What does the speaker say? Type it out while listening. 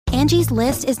Angie's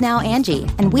List is now Angie,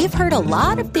 and we've heard a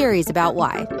lot of theories about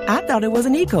why. I thought it was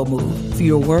an eco move.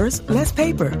 Fewer words, less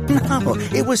paper. No,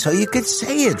 it was so you could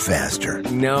say it faster.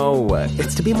 No,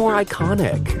 it's to be more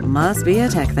iconic. Must be a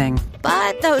tech thing.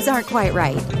 But those aren't quite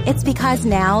right. It's because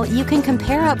now you can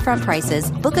compare upfront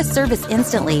prices, book a service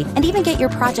instantly, and even get your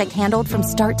project handled from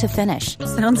start to finish.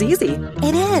 Sounds easy.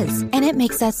 It is, and it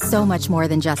makes us so much more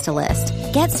than just a list.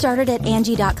 Get started at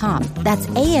Angie.com. That's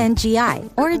ANGI,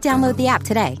 or download the app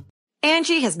today.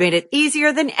 Angie has made it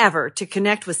easier than ever to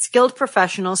connect with skilled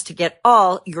professionals to get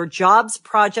all your jobs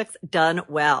projects done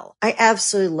well. I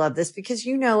absolutely love this because,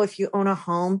 if you own a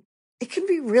home, it can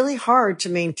be really hard to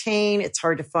maintain. It's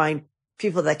hard to find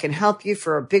people that can help you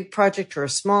for a big project or a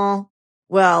small.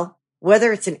 Well,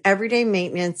 whether it's in everyday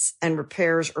maintenance and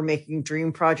repairs or making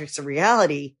dream projects a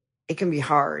reality, it can be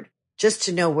hard just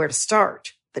to know where to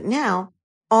start. But now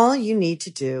all you need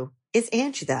to do is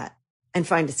Angie that and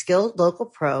find a skilled local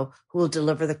pro who will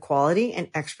deliver the quality and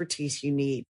expertise you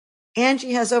need.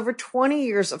 Angie has over 20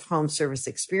 years of home service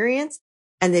experience,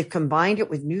 and they've combined it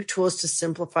with new tools to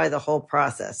simplify the whole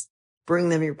process. Bring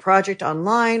them your project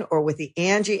online or with the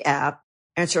Angie app,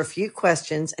 answer a few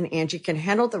questions, and Angie can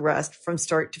handle the rest from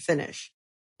start to finish.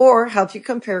 Or help you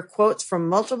compare quotes from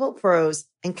multiple pros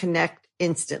and connect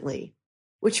instantly,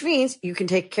 which means you can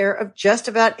take care of just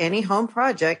about any home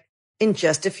project in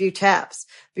just a few taps.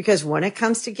 Because when it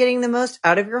comes to getting the most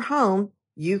out of your home,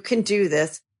 you can do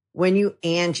this when you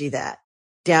Angie that.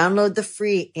 Download the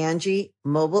free Angie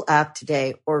mobile app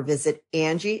today or visit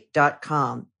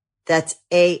Angie.com. That's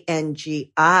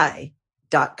ANGI.com.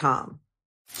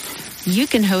 You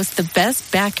can host the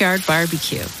best backyard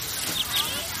barbecue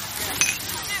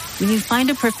when you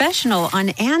find a professional on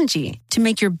Angie to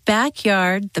make your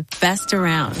backyard the best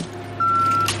around.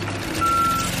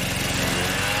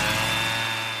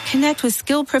 Connect with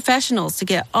skilled professionals to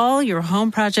get all your home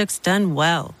projects done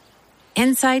well.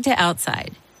 Inside to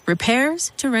outside,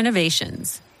 repairs to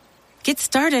renovations. Get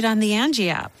started on the Angie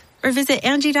app or visit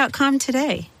Angie.com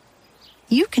today.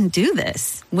 You can do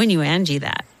this when you Angie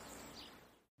that.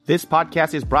 This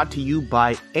podcast is brought to you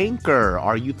by Anchor.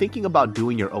 Are you thinking about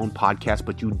doing your own podcast,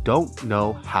 but you don't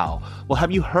know how? Well,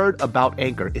 have you heard about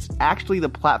Anchor? It's actually the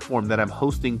platform that I'm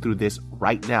hosting through this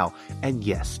right now. And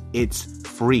yes, it's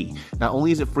free. Not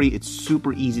only is it free, it's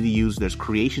super easy to use. There's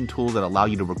creation tools that allow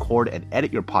you to record and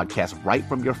edit your podcast right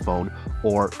from your phone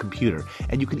or computer.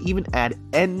 And you can even add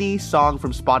any song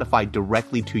from Spotify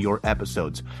directly to your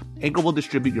episodes. Anchor will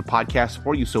distribute your podcast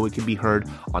for you so it can be heard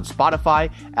on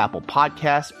Spotify, Apple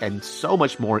Podcasts, and so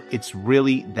much more. It's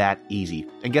really that easy.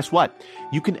 And guess what?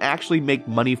 You can actually make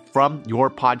money from your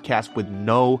podcast with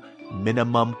no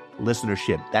minimum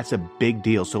listenership. That's a big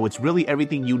deal. So it's really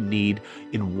everything you need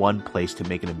in one place to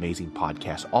make an amazing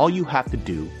podcast. All you have to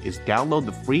do is download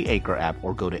the free Anchor app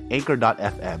or go to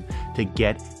anchor.fm to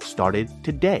get started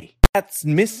today. That's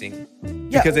missing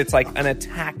because it's like an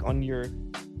attack on your...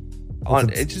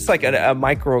 it's just like a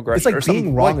microaggression. It's like or being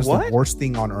something. wrong Like, is what? the worst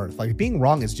thing on earth. Like being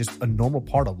wrong is just a normal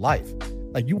part of life.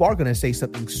 Like you are gonna say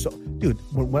something dude.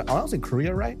 When I was in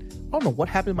Korea, right? I don't know what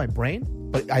happened in my brain,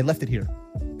 but I left it here.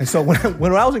 And so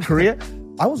when I was in Korea,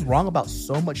 I was wrong about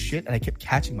so much shit, and I kept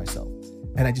catching myself.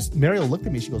 And Mariel looked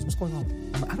at me. She goes, "What's going on?"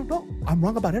 I'm like, "I don't know. I'm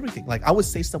wrong about everything." Like I would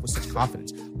say stuff with such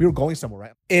confidence. We were going somewhere,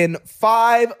 right? In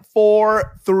 5,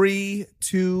 4, 3,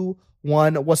 2,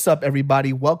 1. What's up,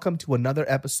 everybody? Welcome to another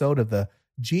episode of the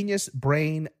Genius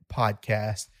Brain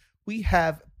Podcast. We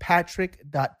have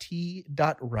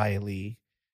Patrick.T.Riley,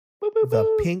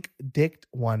 the pink-dicked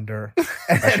wonder.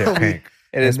 Pink.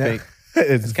 It is pink.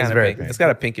 It's kind of pink. pink. It's got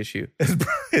a pinkish hue.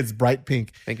 It's bright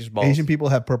pink. Pinkish balls. Asian people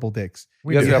have purple dicks.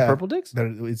 You guys got purple dicks?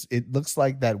 It looks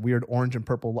like that weird orange and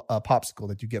purple popsicle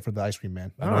that you get from the ice cream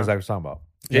man. I know exactly what you're talking about.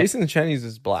 Jason Cheney's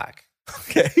is black.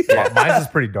 Okay. Mine's is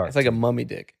pretty dark. It's like a mummy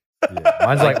dick. Yeah.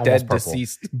 Mine's like dead, almost purple.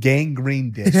 deceased. Gangrene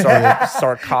dick.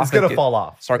 Sarcophagus. It's gonna fall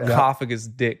off. Sarcophagus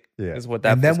dick is what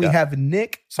that. And then we have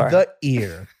Nick the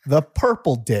ear, the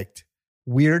purple dicked,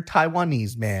 weird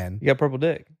Taiwanese man. You got purple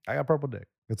dick. I got purple dick.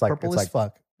 It's like purple it's as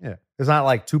fuck. Yeah, it's not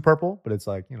like too purple, but it's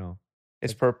like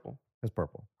it's purple. It's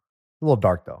purple. A little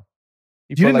dark though.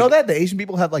 You didn't know that the Asian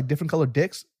people have like different colored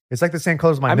dicks? It's like the same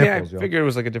color as my nipples. I figured it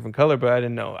was like a different color, but I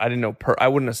didn't know. I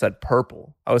wouldn't have said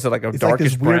purple. I would have said like a It's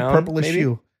darkish like this weird brown, purplish maybe?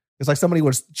 hue. It's like somebody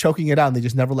was choking it out and they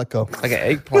just never let go. Like an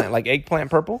eggplant, like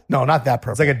eggplant purple? No, not that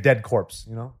purple. It's like a dead corpse,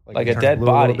 you know? Like it a turns dead blue a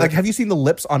little body. bit. Like, have you seen the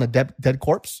lips on a dead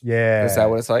corpse? Yeah. Is that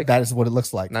what it's like? That is what it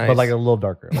looks like. Nice. But like a little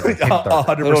darker. Like a hint darker.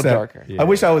 100%. A little darker. I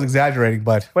wish I was exaggerating,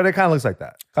 but But it kind of looks like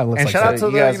that. kind of looks And like shout that. out to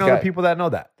You the, guys the got- people that know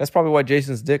that. That's probably why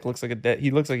Jason's dick looks like a dead.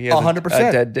 He looks like he has 100%.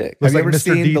 a dead dick. Have you like ever Mr.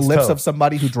 seen the Deed's lips toe. of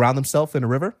somebody who drowned himself in a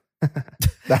river?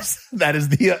 that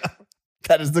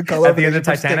is the color At the end of a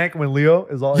person's Titanic, when Leo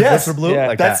is all Yes. his lips are blue, Yeah.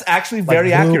 like That's that. actually Like very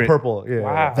blue, accurate. purple. Yeah.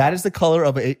 Wow. That is the color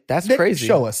of a. That's Nick, crazy.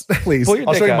 Show us, please. Pull your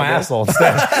I'll dick show you out, my man. asshole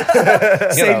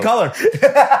instead. Same know. color.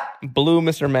 Blue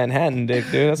Mr. Manhattan dick,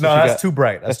 dude. That's No, what you that's got. too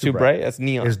bright. That's too bright. That's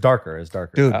neon. It's darker. It's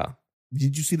darker. Dude, Oh,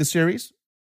 did you see the series?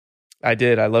 I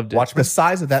did. I loved it. Watch The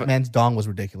size of that man's dong was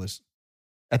ridiculous.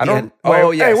 At I the don't. end. Oh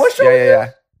Wait, yes. hey, what show Yeah, is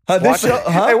yeah, yeah. This Watch show, it.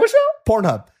 huh? Hey, what show?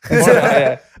 Pornhub.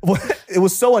 Yeah. It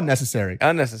was so unnecessary.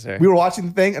 Unnecessary. We were watching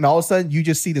the thing, and all of a sudden, you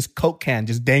just see this Coke can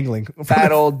just dangling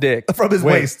Fat old dick. from his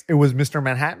Wait, waist. it was Mr.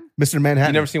 Manhattan? Mr.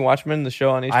 Manhattan. You never seen Watchmen, the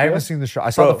show on HBO? I haven't seen the show. I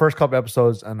saw Bro. the first couple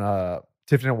episodes and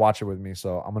Tiff didn't watch it with me,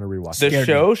 so I'm going to rewatch The it. Scared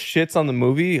show shits on the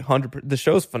movie. 100%. The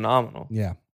show's phenomenal.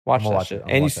 Yeah. Watch I'm gonna that watch shit. it. I'm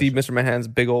And you gonna see watch Mr. Manhattan's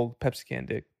big old Pepsi can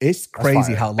dick. It's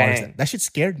crazy fire. how large Bang. that shit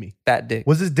scared me. That dick.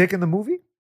 Was his dick in the movie?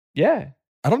 Yeah.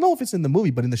 I don't know if it's in the movie,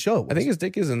 but in the show, it was. I think his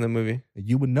dick is in the movie.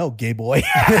 You would know, gay boy.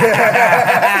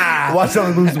 Watch some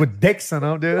of the movies with dicks in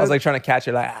them, dude. I was like trying to catch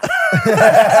it like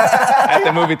at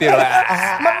the movie theater. Like,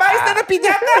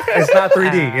 it's not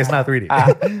 3D. It's not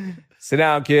 3D. sit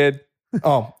down, kid.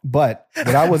 Oh, but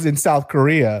when I was in South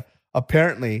Korea,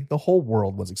 apparently the whole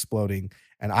world was exploding.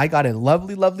 And I got a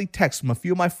lovely, lovely text from a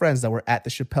few of my friends that were at the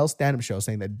Chappelle stand-up show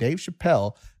saying that Dave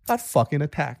Chappelle got fucking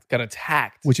attacked, Got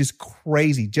attacked. which is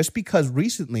crazy. Just because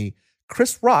recently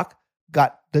Chris Rock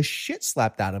got the shit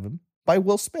slapped out of him by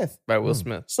Will Smith. By Will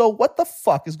Smith. So what the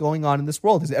fuck is going on in this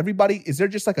world? Is there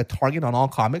just like a target on all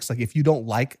comics? Like if you don't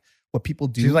like what people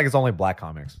do, Seems like it's only black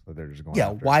comics that they're just going yeah,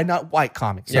 after. why not white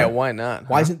comics? Yeah, huh? why not?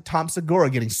 Why huh? isn't Tom Segura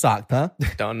getting socked, huh?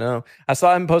 Don't know. I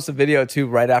saw him post a video too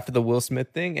right after the Will Smith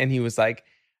thing, and he was like,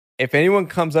 if anyone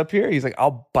comes up here, he's like,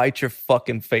 I'll bite your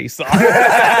fucking face off.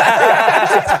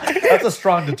 That's a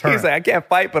strong deterrent. He's like, I can't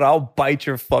fight, but I'll bite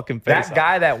your fucking face that off.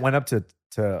 guy that went up to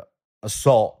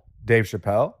assault Dave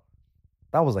Chappelle,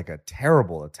 that was like a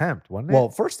terrible attempt, wasn't it? Well,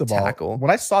 first of all, Tackle. when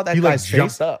I saw that he like guy's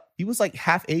jumped face, up. he was like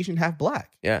half Asian, half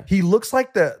black. Yeah. He looks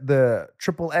like the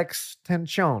Triple X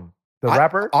Tension, the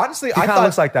rapper. Honestly, He I kind of thought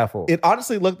looks like that fool. it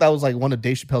honestly looked that was like one of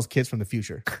Dave Chappelle's kids from the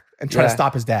future and trying Yeah. to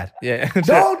stop his dad. Yeah.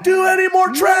 Don't do any more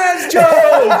trans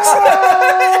jokes.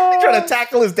 Trying to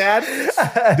tackle his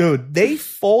dad. Dude, they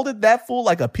folded that fool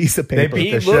like a piece of paper. beat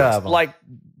He the shit out of looked him. like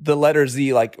the letter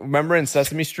Z. Like, remember in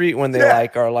Sesame Street when they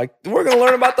are like, we're gonna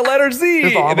learn about the letter Z,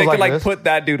 His arm and they was could like like this. put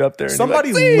that dude up there. And be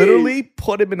Somebody like, "Z." literally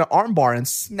put him in an arm bar and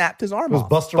snapped his arm It was off.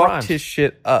 Busta fucked Rhymes. his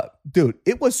shit up. Dude,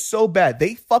 it was so bad.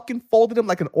 They fucking folded him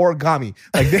like an origami.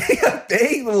 Like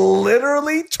they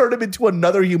literally turned him into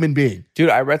another human being.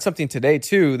 Dude, I read something today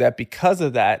too that because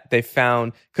of that they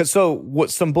found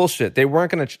some bullshit. They were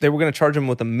gonna charge him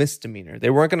with a misdemeanor. They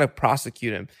weren't gonna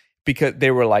prosecute him because they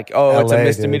were like, oh, it's a LA,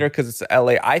 misdemeanor dude. because it's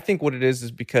LA. I think what it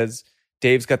is because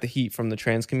Dave's got the heat from the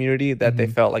trans community that they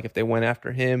felt like if they went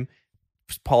after him,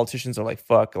 politicians are like,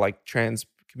 fuck, like trans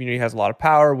community has a lot of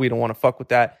power. We don't want to fuck with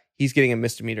that. He's getting a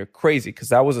misdemeanor. Crazy because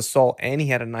that was assault and he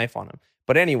had a knife on him.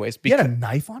 But anyways, He had a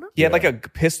knife on him? he had like a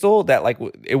pistol that like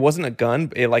it wasn't a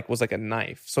gun. It like was like a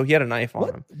knife. So he had a knife on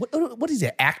him. What is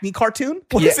it? Acme cartoon?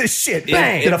 What Yeah. is this shit? It-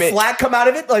 Bang! it Did a made- flag come out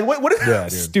of it? Like what is Yeah,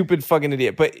 dude. Stupid fucking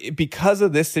idiot. But because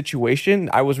of this situation,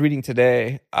 I was reading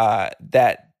today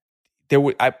that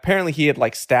apparently he had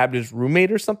like stabbed his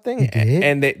roommate or something, He did?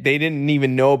 and they didn't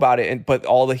even know about it. And but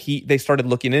all the heat, they started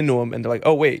looking into him, and they're like,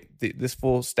 oh wait, this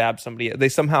fool stabbed somebody. They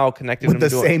somehow connected With him the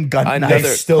to same gun knife. another They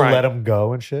still crime. let him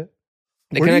go and shit.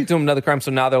 They Where do connected to him another crime, so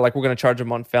now they're like, we're going to charge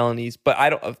him on felonies. But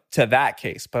I don't to that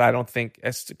case. But I don't think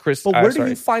as to Chris. But where do sorry.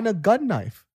 you find a gun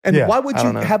knife? And Yeah, why would I you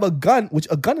don't know. have a gun, which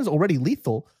a gun is already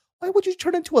lethal? Why would you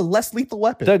turn it into a less lethal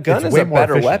weapon? The gun It's is way a more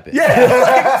better efficient. weapon. yeah.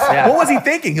 Like, Yeah. What was he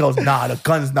thinking? He goes, nah, the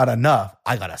gun's not enough.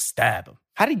 I gotta stab him.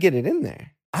 How did he get it in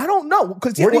there? I don't know.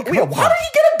 Because Where'd he why come did from? he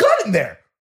get a gun in there?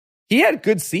 He had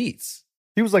good seats.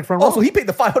 He was like front Also, row. he paid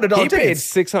the $500 He paid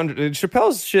tickets. $600.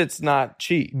 Chappelle's shit's not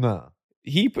cheap. No.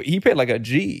 He paid like a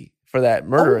G for that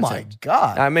murder Oh my attempt.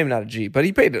 God. Maybe not a G, but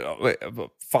he paid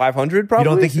 500 probably. You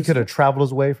don't think he could have traveled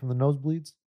his way from the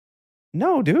nosebleeds?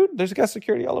 No, dude. There's got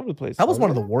security all over the place. That was one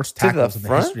of the worst To the tackles in the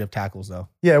front? history of tackles, though.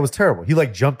 Yeah, it was terrible. He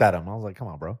like jumped at him. I was like, come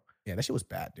on, bro. Yeah, that shit was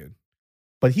bad, dude.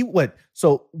 But he what?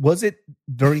 So was it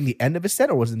during the end of his set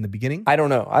or was it in the beginning? I don't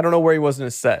know. I don't know where he was in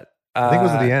his set. I think it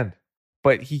was at the end.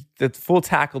 But the fool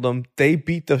tackled him. They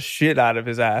beat the shit out of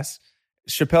his ass.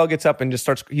 Chappelle gets up and just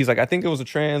starts. He's like, I think it was a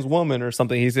trans woman or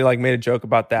something. He's like made a joke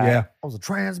about that. Yeah. I was a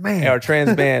trans man. Or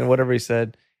trans man, whatever he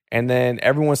said. And then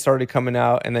everyone started coming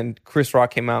out. And then Chris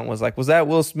Rock came out and was like, was that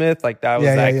Will Smith? Like that was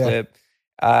that clip.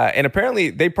 And apparently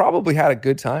they probably had a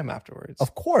good time afterwards.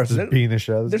 Of course. Just being the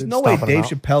show. There's no way Dave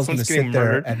Chappelle's going to Someone's getting sit there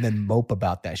murdered. and then mope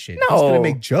about that shit. No. He's going to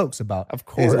make jokes about Of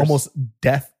his course. almost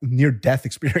near death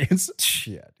experience,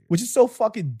 Yeah, dude. which is so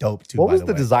fucking dope too. What by was the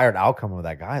the way. desired outcome of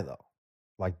that guy though?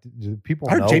 Like, do people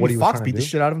I heard know Jamie what he was Foxx trying beat to the do?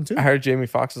 shit out of him too. I heard Jamie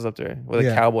Foxx is up there with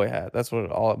a cowboy hat. That's what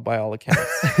by all accounts.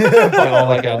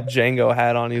 Like a Django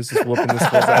hat on. He was just whooping this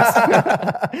fool's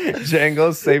ass.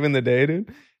 Django's saving the day,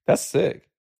 dude. That's sick.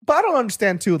 But I don't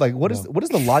understand too. Like, what is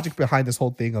the logic behind this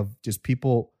whole thing of just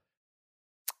people?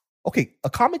 Okay, a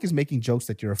comic is making jokes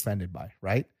that you're offended by,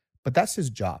 right? But that's his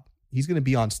job. He's going to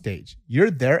be on stage.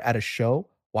 You're there at a show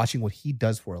watching what he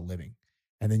does for a living,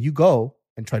 and then you go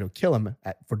and try to kill him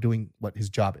for doing what his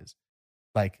job is.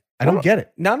 Like, I don't get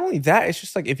it. Not only that, it's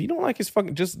just like if you don't like his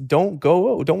fucking, just don't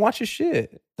go. Don't watch his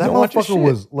shit. That Don't watch his motherfucker shit.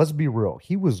 was, let's be real,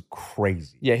 he was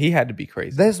crazy. Yeah, he had to be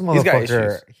crazy. This He's got motherfucker,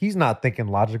 issues. he's not thinking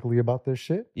logically about this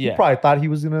shit. Yeah. He probably thought he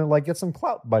was gonna like get some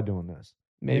clout by doing this.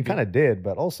 Maybe. He kind of did,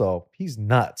 but also he's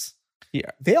nuts.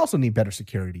 Yeah, They also need better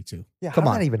security too. Yeah, Come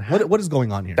how on. that even what happen? what is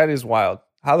going on here? that is wild.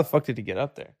 How the fuck did he get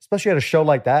up there? Especially at a show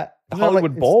like that. The Isn't that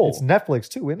Hollywood it's- Bowl. It's Netflix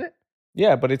too, isn't it?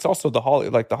 Yeah, but it's also the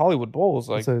Hollywood Bowl is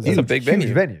like It's it's a big venue.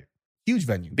 Huge venue. Huge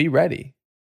venue. Be ready.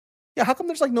 Yeah, how come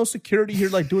there's like no security here,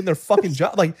 like doing their fucking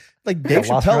job? Like Dave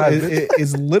lost Chappelle your eyes.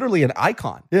 is literally an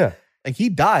icon. Yeah. Like he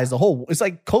dies, it's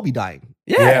like Kobe dying.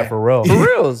 Yeah, for real. For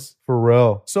reals. For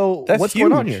real. So That's what's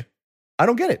going on huge. here? I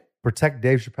don't get it. Protect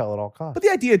Dave Chappelle at all costs. But the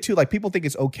idea too, like people think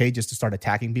it's okay just to start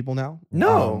attacking people now.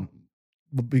 No.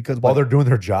 Because While they're doing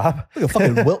their job. look at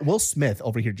fucking Will Smith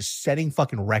over here just setting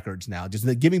fucking records now, just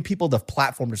giving people the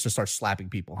platform to just start slapping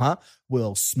people, huh?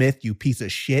 Will Smith, you piece of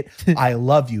shit. I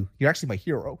love you. You're actually my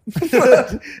hero.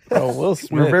 Bro, Will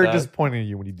Smith. We were very dog. disappointed in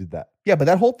you when you did that. Yeah, but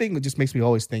that whole thing just makes me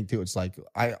always think too. It's like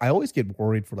I always get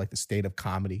worried for like the state of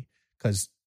comedy because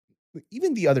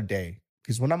even the other day,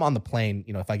 because when I'm on the plane,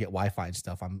 if I get Wi-Fi and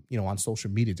stuff, I'm on social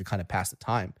media to kind of pass the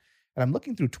time, and I'm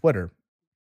looking through Twitter.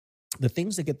 The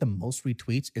things that get the most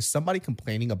retweets is somebody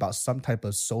complaining about some type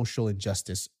of social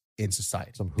injustice in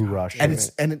society. Some hoorah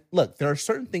shit. And look, there are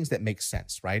certain things that make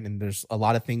sense, right? And there's a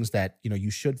lot of things that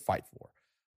you should fight for.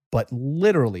 But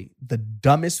literally, the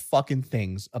dumbest fucking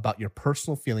things about your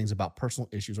personal feelings about personal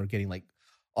issues are getting like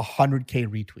 100K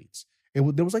retweets.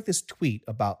 There was like this tweet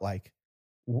about like,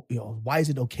 why is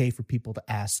it okay for people to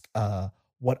ask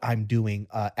what I'm doing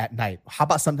at night? How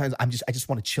about sometimes I just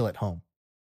want to chill at home?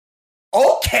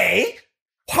 Okay,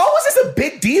 how is this a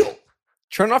big deal?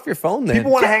 Turn off your phone then.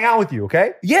 People want to hang out with you,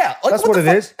 okay? Yeah, like, That's what the it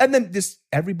fuck? is. And then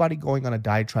everybody going on a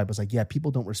diatribe was like, yeah,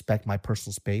 people don't respect my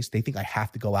personal space. They think I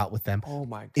have to go out with them. Oh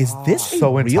my god. Is this a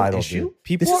So real entitled, issue? dude.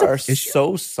 People This is an are issue?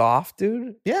 so soft,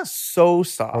 dude. Yeah. So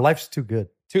soft. Our life's too good.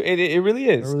 It really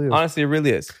is. It really is. Honestly, it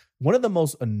really is. One of the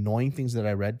most annoying things that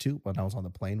I read too when I was on the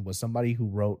plane was somebody who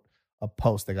wrote a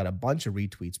post that got a bunch of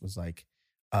retweets was like,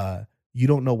 you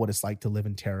don't know what it's like to live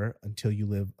in terror until you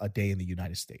live a day in the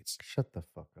United States. Shut the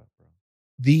fuck up, bro.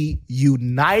 The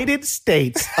United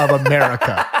States of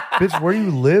America. Bitch, where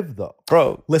you live though?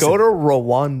 Bro, Listen. go to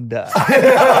Rwanda.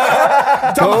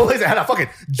 Go place that had a fucking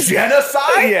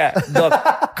genocide. Yeah,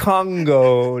 the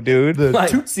Congo, dude. The Like-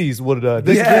 Tutsis would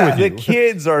disagree Yeah, with you. The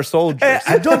kids are soldiers.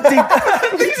 I don't think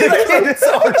The kids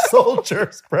are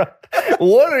soldiers, bro.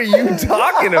 What are you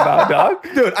talking about, dog?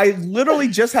 Dude, I literally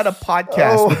just had a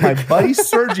podcast with my buddy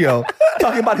Sergio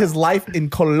talking about his life in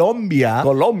Colombia,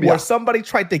 where somebody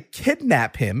tried to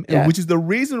kidnap him, Yeah. which is the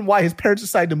reason why his parents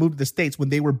decided to move to the States when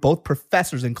they were both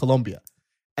professors in Colombia.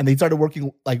 And they started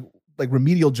working like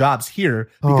remedial jobs here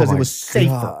because it was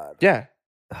safer. Yeah.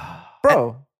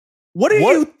 Bro, What are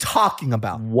you talking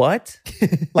about? what?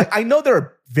 Like, I know there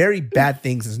are very bad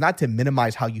things. It's not to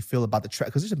minimize how you feel about the track,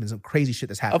 because there's been some crazy shit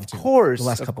that's happened. Of to course. the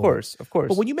last Of couple course. weeks. Of course.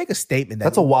 But when you make a statement that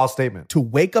That's a wild statement. to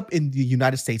wake up in the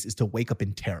United States is to wake up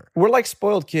in terror. We're like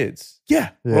spoiled kids.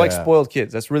 Yeah. We're like Yeah. spoiled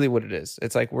kids. That's really what it is.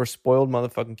 It's like we're spoiled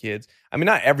motherfucking kids. I mean,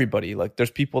 not everybody. Like,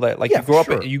 there's people that like Yeah,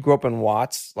 you grow up in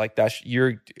Watts, like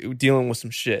you're dealing with some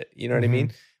shit. You know what I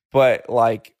mean? But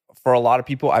like for a lot of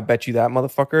people, I bet you that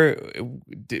motherfucker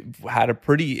had a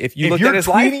pretty. If you looked at his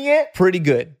life, pretty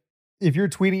good. If you're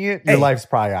tweeting it, your Hey, life's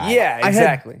probably all right. Yeah,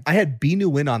 exactly. I had Binu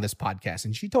Win on this podcast,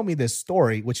 and she told me this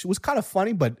story, which was kind of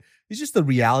funny, but it's just the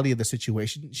reality of the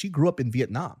situation. She grew up in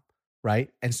Vietnam, right?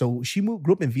 And so she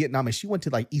grew up in Vietnam, and she went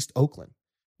to like East Oakland,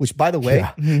 which, by the way,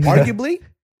 Yeah. arguably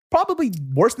probably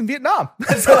worse than Vietnam.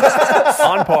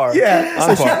 On par. Yeah.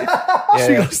 On So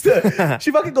par.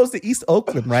 she fucking goes to East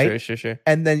Oakland, right? Sure.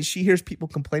 And then she hears people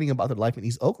complaining about their life in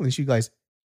East Oakland. And she goes,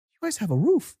 you guys have a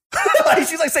roof. Like,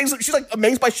 she's like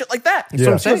amazed by shit like that. That's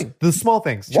what I'm saying. The small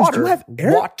things. She goes,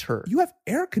 Water. You have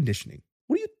air conditioning.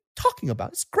 What are you talking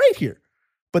about? It's great here.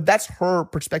 But that's her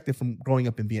perspective from growing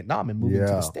up in Vietnam and moving to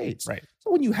the States. Right.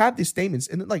 So when you have these statements,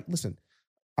 and like, listen,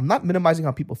 I'm not minimizing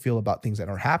how people feel about things that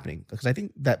are happening, because I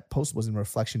think that post was in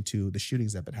reflection to the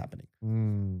shootings that have been happening.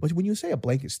 But when you say a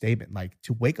blanket statement, like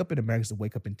to wake up in America is to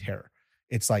wake up in terror,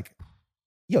 it's like,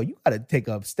 yo, you got to take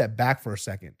a step back for a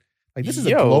second. Like, this is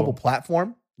a global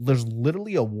platform. There's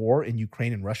literally a war in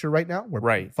Ukraine and Russia right now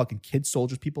where fucking kid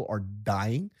soldiers, people are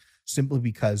dying simply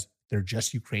because they're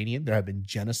just Ukrainian. There have been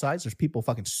genocides. There's people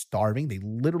fucking starving. They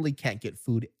literally can't get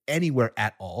food anywhere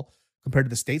at all compared to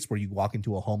the States where you walk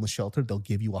into a homeless shelter, they'll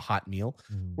give you a hot meal.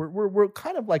 We're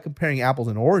kind of like comparing apples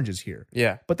and oranges here.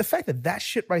 Yeah. But the fact that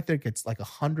shit right there gets like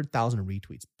 100,000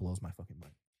 retweets blows my fucking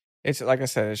mind. It's like I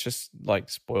said, it's just like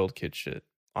spoiled kid shit,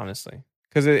 honestly.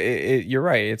 Because you're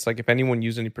right. It's like if anyone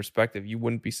used any perspective, you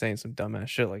wouldn't be saying some dumbass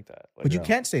shit like that. Like, but you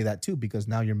can't say that too, because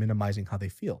now you're minimizing how they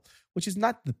feel, which is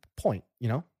not the point, you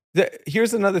know?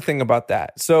 Here's another thing about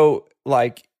that. So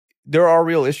like there are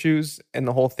real issues, and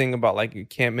the whole thing about like you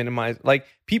can't minimize like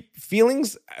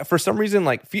feelings for some reason.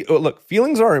 Like look,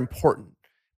 feelings are important,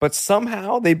 but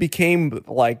somehow they became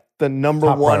like the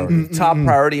number one top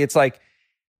priority. It's like,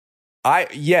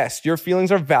 yes, your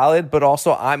feelings are valid, but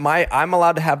also I'm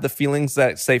allowed to have the feelings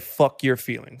that say fuck your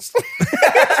feelings.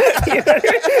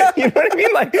 You know what I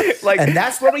mean? Like, and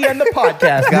that's where we end the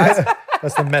podcast, guys.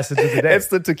 That's the message of the day. It's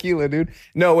the tequila, dude.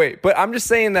 No, wait, but I'm just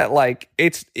saying that like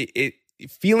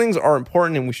feelings are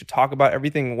important, and we should talk about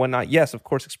everything and whatnot. Yes, of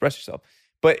course, express yourself,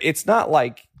 but it's not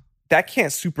like that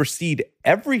can't supersede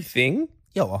everything.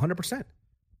 Yo, 100%.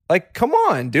 Like, come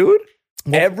on, dude.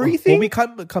 Everything. Well, we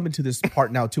come into this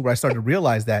part now too, where I started to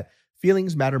realize that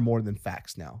feelings matter more than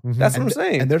facts now. That's what I'm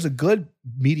saying. And there's a good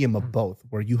medium of both,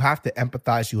 where you have to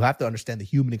empathize, you have to understand the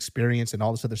human experience and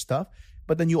all this other stuff.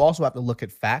 But then you also have to look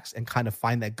at facts and kind of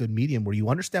find that good medium where you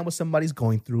understand what somebody's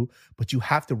going through, but you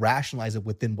have to rationalize it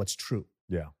within what's true.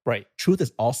 Yeah. Right. Truth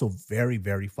is also very,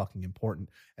 very fucking important,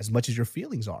 as much as your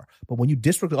feelings are. But when you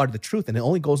disregard the truth and it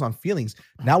only goes on feelings,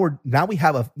 now we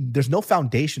have there's no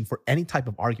foundation for any type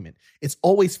of argument. It's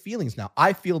always feelings now.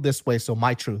 I feel this way, so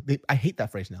my truth. I hate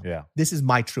that phrase now. Yeah. This is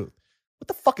my truth. What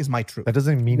the fuck is my truth? That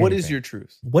doesn't mean What anything. is your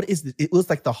truth? What is this? It was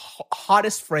like the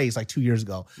hottest phrase like 2 years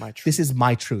ago. My truth. This is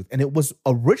my truth. And it was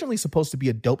originally supposed to be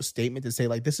a dope statement to say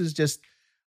like, this is just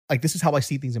like, this is how I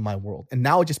see things in my world. And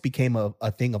now it just became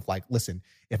a thing of like, listen,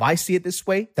 if I see it this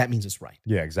way, that means it's right.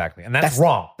 Yeah, exactly. And that's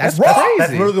wrong. That's wrong. crazy.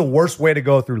 That's literally the worst way to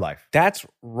go through life. That's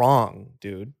wrong,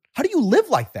 dude. How do you live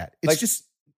like that? It's Like- just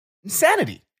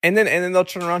insanity. And then they'll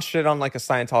turn around shit on like a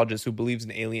Scientologist who believes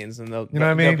in aliens, and they'll You know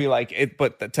what I mean? They'll be like,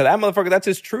 but to that motherfucker, that's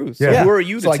his truth. So Yeah. who are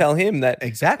you to So, like, tell him that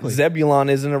exactly. Zebulon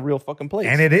isn't a real fucking place?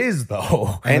 And it is,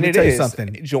 though. And let me it tell you is.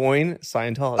 something. Join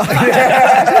Scientology.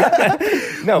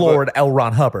 No, Lord L.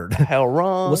 Ron Hubbard. hell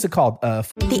wrong. What's it called?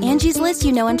 The Angie's List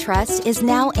you know and trust is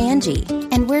now Angie,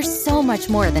 and we're so much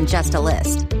more than just a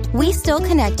list. We still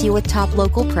connect you with top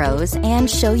local pros and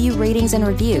show you ratings and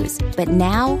reviews, but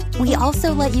now we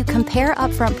also let you compare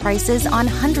upfront prices on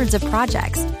hundreds of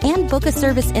projects and book a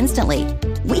service instantly.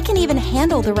 We can even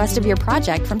handle the rest of your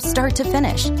project from start to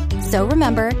finish. So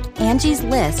remember, Angie's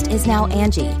List is now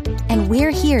Angie, and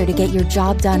we're here to get your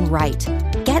job done right.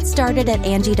 Get started at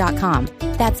Angie.com.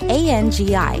 That's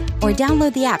ANGI, or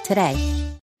download the app today.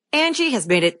 Angie has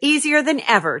made it easier than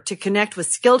ever to connect with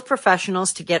skilled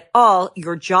professionals to get all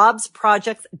your jobs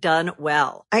projects done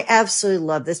well. I absolutely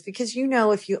love this because, you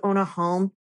know, if you own a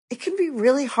home, it can be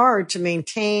really hard to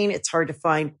maintain. It's hard to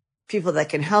find people that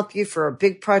can help you for a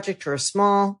big project or a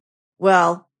small.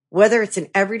 Well, whether it's in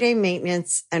everyday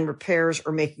maintenance and repairs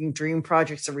or making dream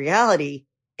projects a reality,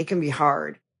 it can be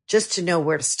hard just to know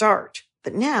where to start.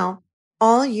 But now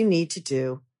all you need to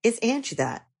do is Angie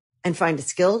that and find a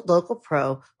skilled local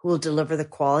pro who will deliver the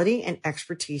quality and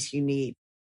expertise you need.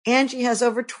 Angie has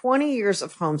over 20 years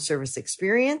of home service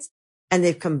experience, and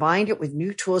they've combined it with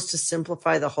new tools to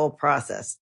simplify the whole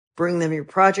process. Bring them your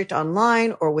project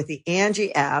online or with the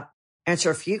Angie app,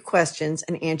 answer a few questions,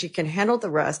 and Angie can handle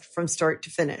the rest from start to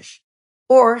finish.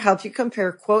 Or help you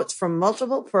compare quotes from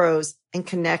multiple pros and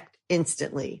connect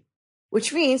instantly,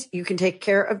 which means you can take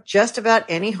care of just about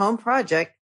any home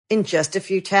project in just a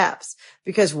few taps.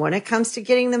 Because when it comes to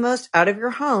getting the most out of your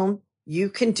home, you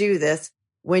can do this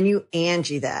when you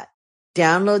Angie that.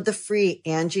 Download the free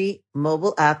Angie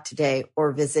mobile app today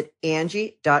or visit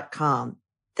Angie.com.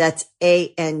 That's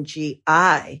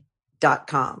ANGI.com.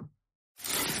 Angie.com.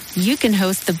 You can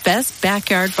host the best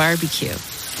backyard barbecue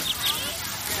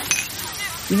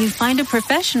when you find a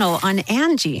professional on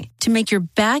Angie to make your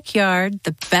backyard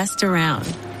the best around.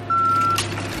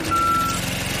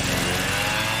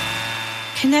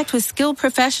 Connect with skilled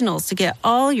professionals to get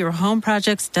all your home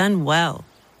projects done well.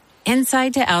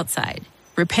 Inside to outside,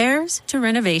 repairs to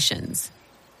renovations.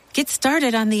 Get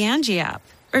started on the Angie app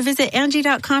or visit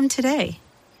Angie.com today.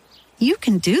 You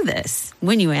can do this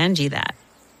when you Angie that.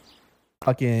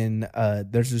 Fucking,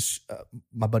 there's this,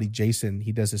 my buddy Jason,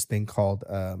 he does this thing called,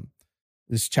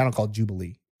 this channel called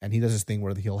Jubilee. And he does this thing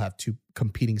where he'll have two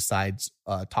competing sides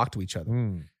talk to each other.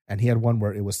 And he had one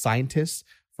where it was scientists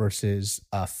versus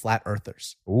flat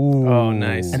earthers. Ooh. Oh,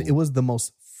 nice. And it was the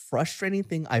most frustrating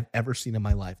thing I've ever seen in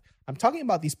my life. I'm talking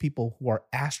about these people who are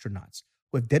astronauts,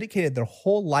 who have dedicated their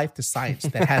whole life to science,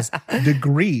 that has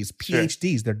degrees,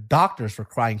 PhDs, they're doctors, for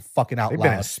crying fucking out They've loud.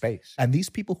 been in space. And these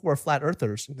people who are flat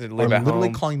earthers They are live at literally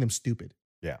home. calling them stupid.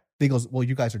 Yeah. They goes, well,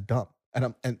 you guys are dumb.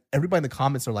 And everybody in the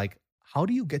comments are like, how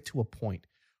do you get to a point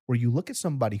where you look at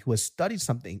somebody who has studied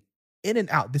something in and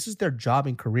out, this is their job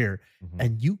and career,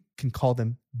 and you can call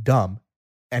them dumb,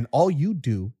 and all you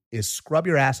do is scrub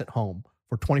your ass at home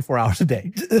for 24 hours a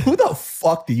day? Who the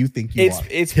fuck do you think you are?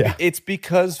 It's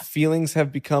because feelings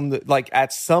have become like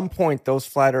at some point those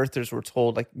flat earthers were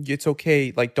told like it's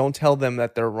okay, like don't tell them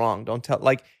that they're wrong. Don't tell,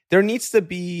 like there needs to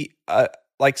be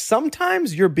like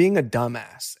sometimes you're being a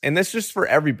dumbass, and that's just for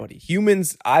everybody.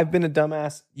 Humans, I've been a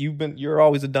dumbass. You're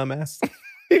always a dumbass.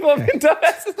 People have been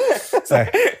dumbasses. Sorry.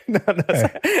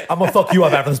 I'm gonna fuck you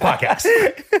up after this podcast.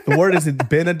 The word isn't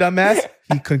been a dumbass.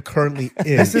 He concurrently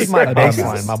is. This is my a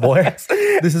baseline, dumbass. my boy.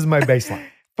 This is my baseline.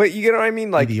 But you know what I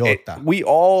mean? Like Idiota. we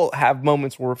all have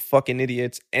moments where we're fucking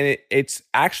idiots, and it's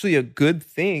actually a good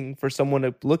thing for someone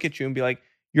to look at you and be like,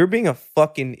 "You're being a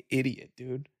fucking idiot,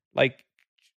 dude." Like,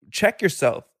 check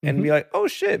yourself and be like, "Oh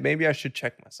shit, maybe I should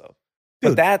check myself."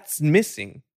 Dude. But that's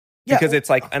missing because it's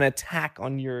like an attack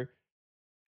on your.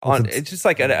 It's just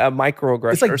like a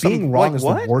microaggression. It's like or something. being wrong Like, is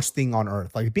what? the worst thing on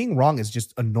earth. Like being wrong is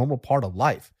just a normal part of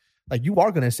life. Like you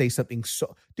are going to say something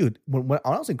so, dude, when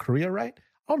I was in Korea, right?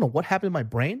 I don't know what happened in my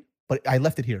brain, but I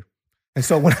left it here. And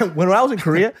so when I was in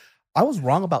Korea, I was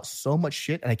wrong about so much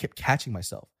shit and I kept catching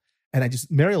myself. And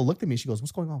Mariel looked at me and she goes,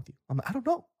 "What's going on with you?" I'm like, "I don't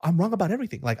know. I'm wrong about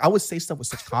everything." Like I would say stuff with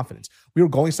such confidence. We were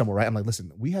going somewhere, right? I'm like,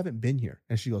 "Listen, we haven't been here."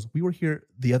 And she goes, "We were here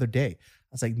the other day."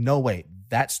 I was like, "No way.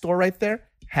 That store right there,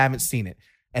 haven't seen it."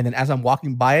 And then as I'm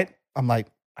walking by it, I'm like,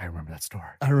 I remember that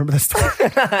store. I remember that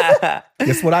store.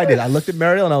 Guess what I did? I looked at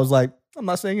Mariel and I was like, I'm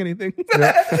not saying anything. And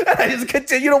I just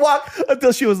continued to walk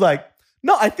until she was like,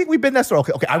 "No, I think we've been that store."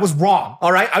 Okay, I was wrong.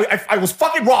 All right. I was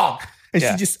fucking wrong. And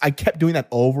I kept doing that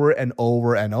over and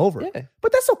over and over. Yeah.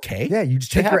 But that's okay. Yeah, you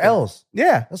just take your L's.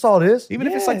 Yeah. That's all it is. Even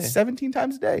if it's like 17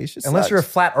 times a day. It's just Unless sucks. you're a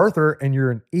flat earther and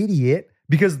you're an idiot,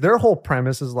 because their whole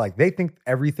premise is like they think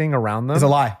everything around them It's a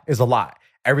lie. Is a lie.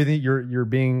 Everything you're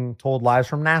being told lies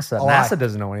from NASA. A lie. NASA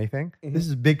doesn't know anything. This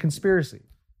is a big conspiracy.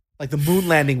 Like the moon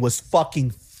landing was fucking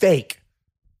fake.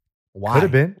 Why? Could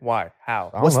have been. Why? How?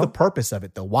 What's the purpose of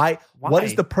it though? Why? What Why?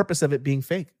 is the purpose of it being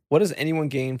fake? What does anyone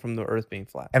gain from the Earth being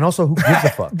flat? And also, who gives a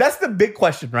fuck? That's the big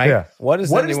question, right? Yeah. What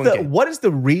is anyone gain? What is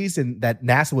the reason that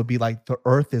NASA would be like the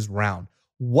Earth is round?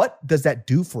 What does that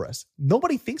do for us?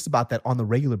 Nobody thinks about that on the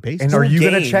regular basis. And are you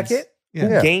going to gains? check it? Yeah.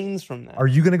 Who gains from that? Are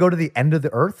you going to go to the end of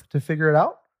the earth to figure it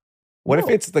out? What if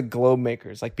it's the globe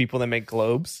makers, like people that make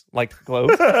globes, like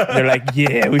globes? They're like,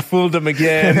 yeah, we fooled them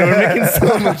again. We're making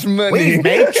so much money. We've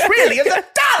made trillions of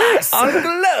dollars on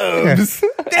globes.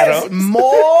 There's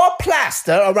more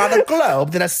plaster around the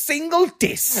globe than a single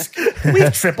disc.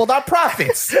 We've tripled our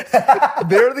profits.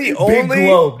 They're the Big only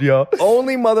globe, yo.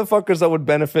 only motherfuckers that would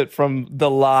benefit from the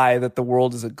lie that the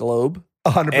world is a globe.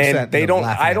 100%. And they don't.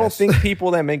 laughing I at don't us. think people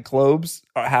that make globes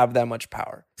have that much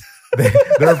power.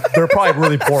 They're probably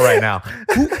really poor right now.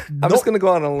 I'm just gonna go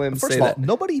on a limb and First say of all, that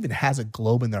nobody even has a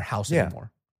globe in their house Yeah.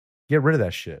 anymore. Get rid of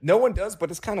that shit. no one does,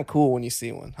 but it's kind of cool when you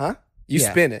see one, huh? You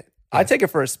Yeah. spin it. I take it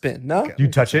for a spin. No, You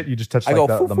touch it. You just touch I like go,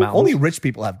 the "Foo, foo." mountains. Only rich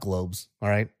people have globes. All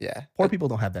right. yeah. Poor people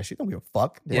don't have that shit. Don't give a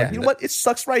fuck. They're Yeah. like, you know what? It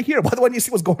sucks right here. Why don't you see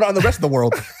what's going on in the rest of the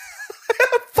world?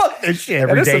 Fuck this shit.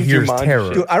 Every That is day some here's Jumanji terror.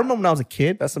 shit. Dude, I remember when I was a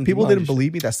kid, That's some people Jumanji didn't shit.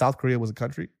 believe me that South Korea was a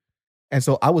country. And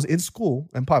so I was in school,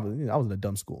 and probably, I was in a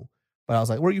dumb school. But I was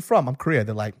like, "Where are you from?" "I'm Korea."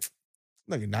 They're like,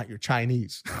 "No, you're not. You're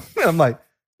Chinese." And I'm like,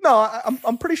 "No,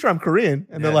 I'm pretty sure I'm Korean."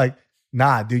 And they're Yeah. like,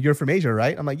 "Nah, dude, you're from Asia,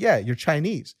 right?" I'm like, "Yeah, you're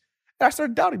Chinese." And I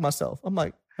started doubting myself. I'm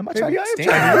like, "Am I Maybe Chinese?"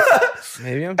 I am Chinese.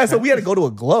 Maybe I'm. And so we had to go to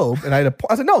a globe, and I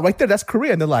said, "No, right there, that's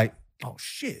Korea." And they're like, "Oh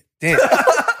shit, Damn.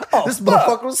 oh, This fuck."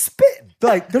 motherfucker was spitting. They're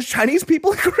like, "There's Chinese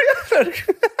people in Korea."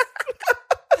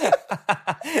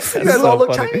 That's You guys so all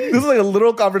look funny. Chinese. This was like a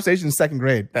literal conversation in second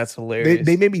grade. That's hilarious.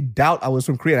 They made me doubt I was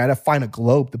from Korea. I had to find a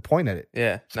globe to point at it.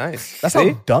 Yeah, nice. That's See?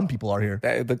 how dumb people are here.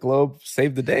 The globe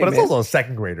saved the day. But it's man. also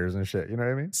second graders and shit. You know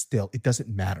what I mean? Still, it doesn't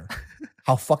matter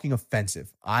how fucking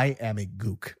offensive. I am a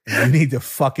gook. And you need to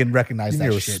fucking recognize You that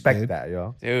need to shit, respect dude. that,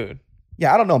 yo. dude.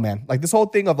 Yeah, I don't know, man. Like this whole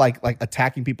thing of like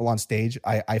attacking people on stage,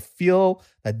 I feel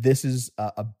that this is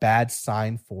a bad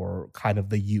sign for kind of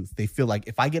the youth. They feel like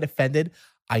if I get offended,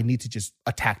 I need to just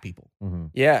attack people. Mm-hmm.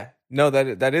 Yeah, no,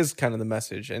 that is kind of the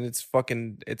message, and it's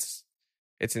fucking it's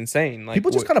insane. Like People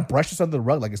just kind of brush this under the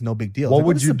rug like it's no big deal. What It's like,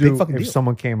 would this is you a big do fucking if deal.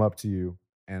 someone came up to you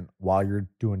and while you're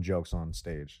doing jokes on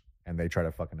stage and they try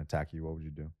to fucking attack you? What would you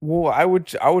do? Well, I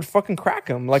would fucking crack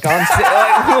them like on stage.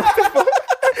 Like, what the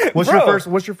fuck?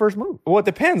 What's your first move? Well, it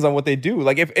depends on what they do.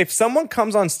 Like if someone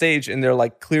comes on stage and they're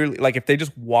like clearly like if they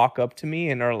just walk up to me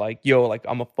and are like, "Yo, like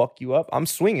I'm gonna fuck you up," I'm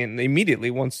swinging immediately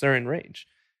once they're in range.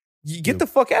 You get the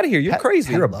fuck out of here. You're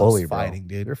crazy. You're a loves bully, bro. fighting,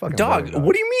 dude. You're a fucking Dog, bully,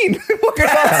 what do you mean? Fuckers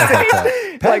on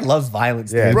stage. Pat Like, loves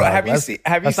violence, Yeah, dude. bro, dog, have you that's- seen?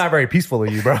 That's not very peaceful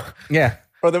of you, bro. Yeah.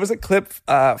 Bro, there was a clip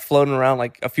floating around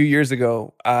like a few years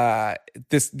ago.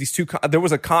 There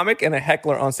was a comic and a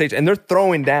heckler on stage, and they're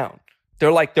throwing down.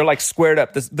 They're like squared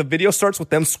up. The video starts with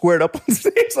them squared up on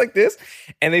stage like this,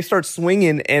 and they start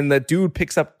swinging. And the dude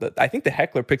picks up I think the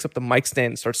heckler picks up the mic stand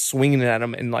and starts swinging it at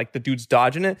him, and like the dude's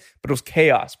dodging it, but it was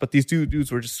chaos. But these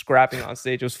dudes were just scrapping on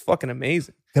stage. It was fucking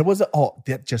amazing. There was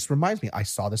that just reminds me. I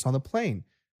saw this on the plane.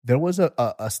 There was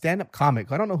a stand-up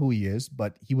comic. I don't know who he is,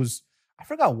 but he was. I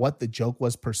forgot what the joke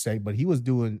was per se, but he was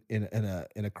doing in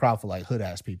a crowd for like hood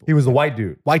ass people. He was a white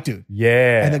dude. White dude.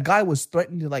 Yeah. And the guy was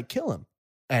threatening to like kill him.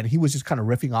 And he was just kind of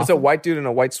riffing off. It's a him. white dude in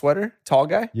a white sweater, tall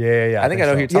guy. Yeah. I think I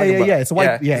know who you're so. talking about. Yeah. It's a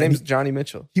white. Yeah. His name's he, Johnny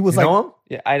Mitchell. he was You like, know him?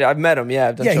 Yeah, I've met him. Yeah,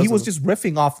 I've done yeah. shows He was with him. just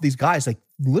riffing off these guys, like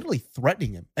literally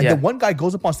threatening him. And Yeah. then one guy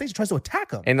goes up on stage and tries to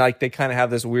attack him. And like they kind of have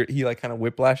this weird. He like kind of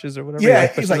whiplashes or whatever. Yeah,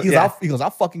 He, he's like, like, pushes it. he goes, I'll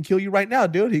fucking kill you right now,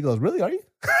 dude. He goes, really? Are you?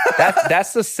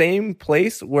 That's the same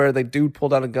place where the dude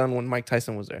pulled out a gun when Mike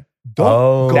Tyson was there.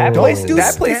 Oh. go- That don't place, do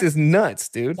that place stand- is nuts,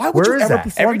 dude. Why would Where you is ever that?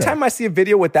 perform Every there? time I see a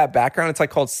video with that background, it's like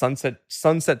called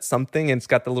Sunset something, and it's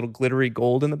got the little glittery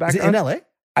gold in the Is it background. in LA?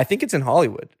 I think it's in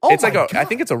Hollywood. Oh it's like my I God.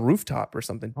 think it's a rooftop or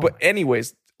something. But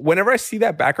anyways, whenever I see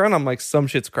that background, I'm like, some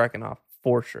shit's cracking off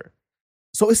for sure.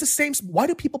 So it's the same. Why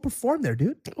do people perform there,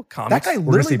 dude? Oh, comics. That guy We're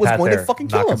gonna literally see was Pat going to there fucking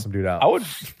kill knocking him. some dude out. I would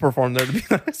perform there to be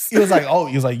honest. He was like, oh,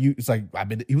 he was like, he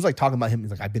was like talking about him.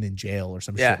 He's like, I've been in jail or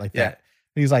some Yeah, shit like yeah. that.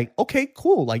 And he's like, okay,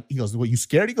 cool. Like, he goes, well, you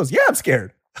scared? He goes, yeah, I'm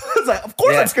scared. It's like, of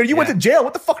course Yeah, I'm scared. You went yeah. to jail.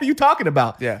 What the fuck are you talking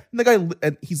about? Yeah. And the guy,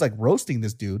 and he's like roasting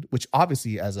this dude, which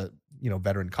obviously as a,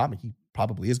 veteran comic, he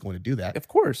probably is going to do that. Of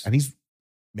course. And he's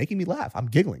making me laugh. I'm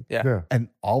giggling. Yeah. Yeah. And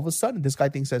all of a sudden, this guy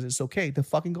thinks that it's okay to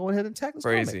fucking go ahead and attack this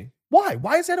comic. Crazy. Why?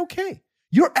 Why is that okay?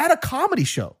 You're at a comedy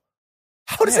show.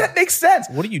 How does Yeah. that make sense?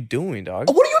 What are you doing, dog?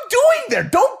 What are you doing there?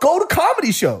 Don't go to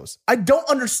comedy shows. I don't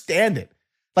understand it.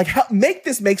 Like, make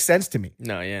this make sense to me.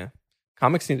 No, yeah.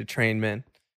 Comics need to train, man.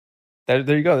 There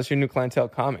you go. That's your new clientele,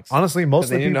 comics. Honestly, most of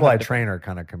They the need to know people how I to- train are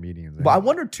kind of comedians. But I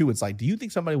wonder too, it's like, do you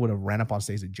think somebody would have ran up on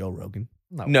stage at Joe Rogan?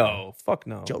 No, fuck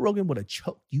no. Joe Rogan would have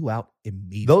choked you out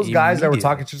immediately. Those guys that were Immediately.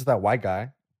 talking shit to that white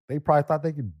guy, they probably thought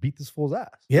they could beat this fool's ass.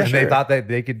 Yeah, and they sure. thought that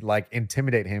they could like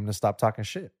intimidate him to stop talking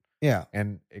shit. Yeah.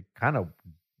 And it kind of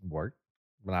worked,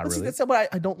 but not But see, really. that's what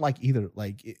I don't like either.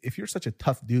 Like, if you're such a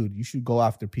tough dude, you should go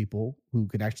after people who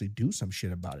can actually do some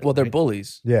shit about it. Well, they're right?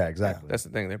 bullies. Yeah, exactly. That's the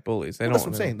thing. They're bullies. They Well,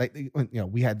 don't. that's what I'm saying.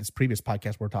 Like, we had this previous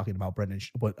podcast where we're talking about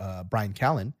Brian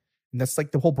Callen, and that's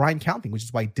like the whole Brian Callen thing, which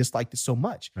is why I disliked it so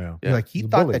much. Yeah. Yeah. Like, he He's a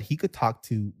thought bully. that he could talk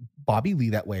to Bobby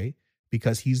Lee that way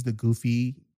because he's the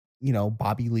goofy,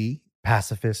 Bobby Lee,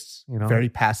 Pacifists, very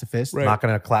pacifist. Right. not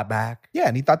going to clap back. Yeah,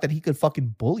 and he thought that he could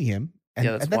fucking bully him. And,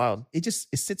 Yeah, that's and that- wild. It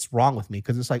sits wrong with me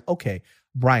because it's like, okay,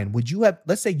 Brian, would you have,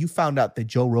 let's say you found out that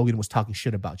Joe Rogan was talking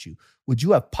shit about you. Would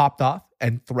you have popped off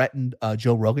and threatened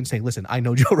Joe Rogan saying, listen, I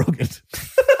know Joe Rogan.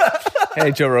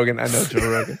 Hey, Joe Rogan. I know Joe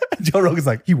Rogan. Joe Rogan's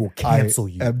like, He will cancel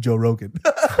you. I am Joe Rogan.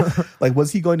 Like,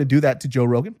 was he going to do that to Joe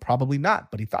Rogan? Probably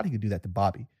not, but he thought he could do that to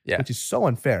Bobby, Yeah. which is so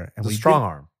unfair. And It's a we strong didn't-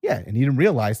 arm. Yeah, and he didn't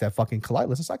realize that fucking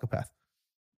Kalila's a psychopath.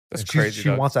 That's And crazy. She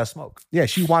dog. wants that smoke. Yeah,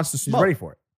 she wants to She's smoke. ready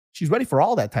for it. She's ready for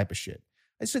all that type of shit.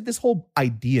 It's like this whole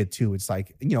idea too. It's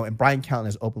like, and Brian Callen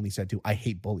has openly said too, I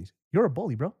hate bullies. You're a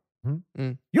bully, bro.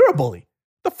 Mm. You're a bully.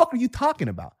 The fuck are you talking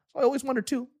about? So I always wonder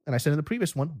too. And I said in the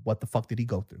previous one, what the fuck did he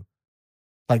go through?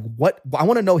 Like, what? I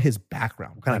want to know his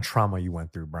background. What kind Like, of trauma you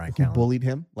went through, Brian who Callen? bullied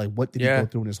him? Like, what did he Yeah. go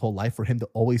through in his whole life for him to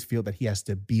always feel that he has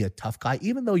to be a tough guy,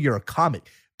 even though you're a comic?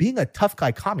 Being a tough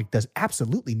guy comic does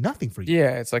absolutely nothing for you.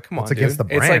 Yeah, it's like, come on, It's against dude.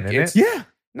 the brand, it's like, isn't it's it?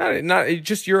 Yeah. not. It's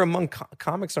just you're among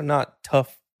comics are not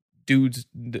tough dudes.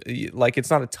 Like, it's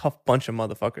not a tough bunch of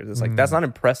motherfuckers. It's like, that's not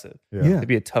impressive. Yeah. To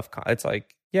be a tough it's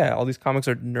like, yeah, all these comics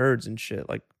are nerds and shit.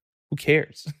 Like, who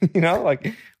cares? You know,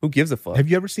 like, who gives a fuck? Have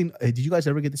you ever seen? Did you guys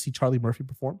ever get to see Charlie Murphy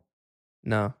perform?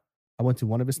 No. I went to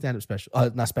one of his stand-up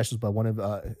specials, not specials, but one of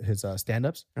his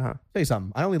stand-ups. Uh-huh. Tell you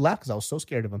something. I only laughed because I was so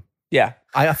scared of him. Yeah.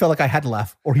 I felt like I had to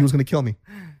laugh or he was going to kill me.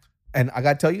 And I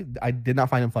got to tell you, I did not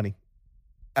find him funny.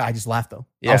 I just laughed though.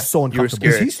 Yeah, I was so you were uncomfortable.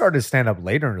 scared. Because he started stand up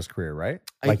later in his career, right?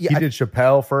 Like he did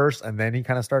Chappelle first, and then he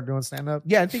kind of started doing stand up.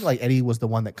 Yeah, I think like Eddie was the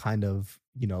one that kind of,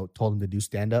 told him to do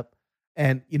stand up.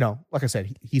 And, like I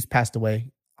said, he's passed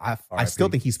away. I still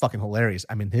think he's fucking hilarious.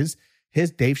 I mean, his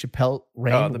Dave Chappelle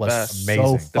reign was best. so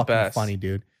Amazing. fucking funny,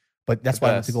 dude. But that's The why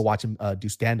I went to best. go watch him do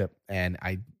stand up. And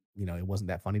it wasn't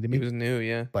that funny to me. He was new,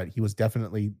 yeah. But he was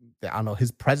definitely, I don't know,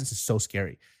 his presence is so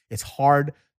scary. It's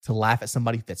hard to laugh at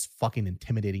somebody that's fucking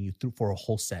intimidating you through for a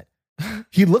whole set.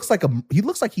 He looks like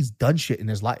he's done shit in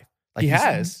his life. Like He he's-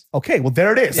 has. Okay, well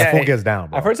there it is. Yeah, That fool gets down,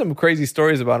 bro. I've heard some crazy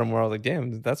stories about him where I was like,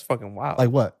 damn, that's fucking wild. Like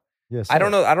what? Yes, I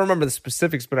don't know. I don't remember the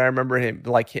specifics, but I remember him.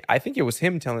 Like, I think it was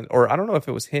him telling, or I don't know if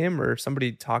it was him or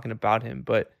somebody talking about him,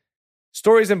 but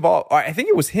stories involved. I think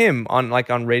it was him on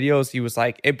radios. He was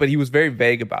like, but he was very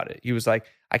vague about it. He was like,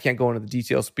 I can't go into the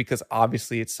details because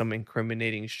obviously it's some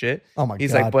incriminating shit. Oh my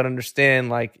He's God. like, but understand,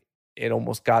 like, it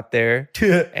almost got there,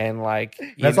 and like,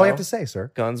 That's all you have to say,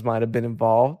 sir. Guns might have been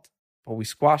involved, but we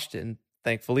squashed it, and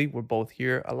thankfully, we're both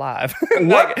here alive.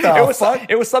 What the fuck?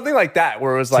 It was something like that,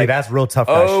 where it was See, like, that's real tough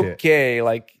guy shit. okay,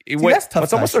 like that's tough when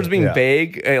someone guy starts shit. being Yeah.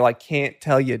 vague, like can't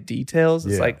tell you details,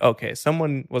 it's Yeah. like, okay,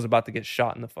 someone was about to get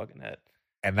shot in the fucking head,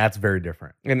 And that's very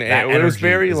different. and That it was energy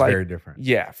very is like, very different.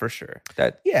 yeah, for sure.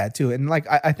 That Yeah, too. And like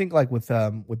I think like with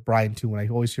Brian too, when I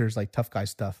always hear his like tough guy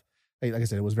stuff, like I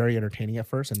said, it was very entertaining at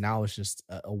first, and now it's just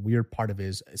a weird part of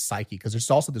his psyche because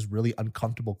there's also this really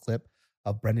uncomfortable clip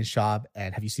of Brendan Schaub,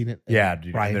 and have you seen it? Yeah, And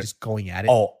dude, Brian and they're- just going at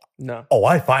it. no,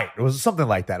 I fight. It was something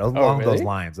like that. Along really? those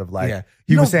lines of like, Yeah.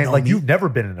 he You was don't saying know like, me. you've never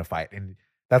been in a fight. And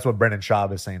that's what Brendan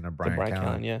Schaub is saying to Brian Brian Callen.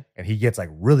 Callen, yeah. And he gets like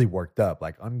really worked up,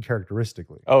 like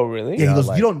uncharacteristically. Oh, really? Yeah, Yeah, he goes,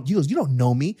 like- you don't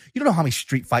know me. You don't know how many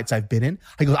street fights I've been in.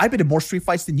 He goes, I've been in more street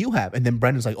fights than you have. And then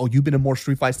Brendan's like, oh, you've been in more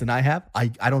street fights than I have? I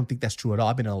don't think that's true at all.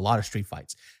 I've been in a lot of street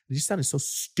fights. It just sounded so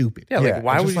stupid. Yeah, like,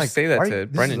 why it's would just you like, say that why are to you-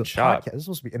 this Brendan is a Schaub? podcast. This is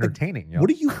supposed to be entertaining. Yo.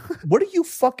 What are you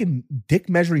fucking dick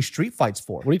measuring street fights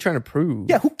for? What are you trying to prove?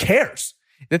 Yeah, who cares?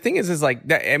 The thing is like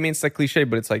that. I mean, it's like cliche,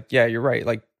 but it's like, yeah, you're right.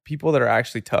 Like, people that are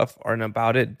actually tough and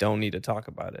about it don't need to talk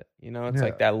about it. You know, it's Yeah.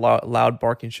 like that loud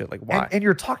barking shit. Like, why? And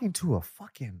you're talking to a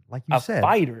fucking, like you a said,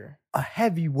 fighter, a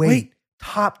heavyweight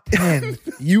top 10 in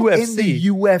UFC, the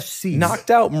UFC.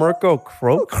 knocked out Mirko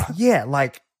Croak. Yeah,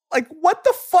 like, Like, what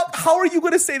the fuck? How are you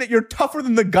going to say that you're tougher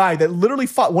than the guy that literally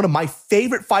fought one of my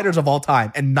favorite fighters of all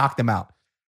time and knocked him out?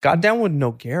 Got down with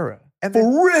Nogueira, and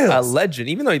For real. a legend.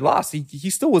 Even though he lost, he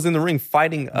still was in the ring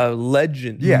fighting a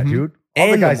legend. yeah, dude. All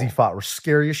the guys he Animal. fought were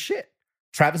scary as shit.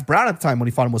 Travis Brown at the time when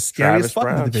he fought him was scary Travis as fuck in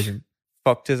Brown. the division.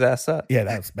 Fucked his ass up. Yeah,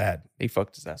 that was bad. He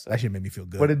fucked his ass up. That shit made me feel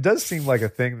good. But it does seem like a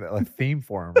thing, that a theme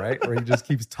for him, right? Where he just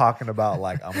keeps talking about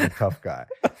like, I'm a tough guy.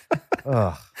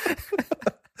 Ugh.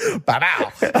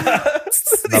 Bow.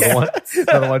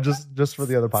 Another one, just for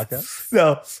the other podcast.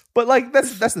 No, but like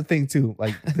that's the thing too.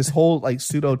 Like this whole like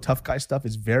pseudo tough guy stuff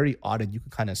is very odd, and you can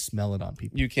kind of smell it on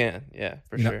people. You can, yeah,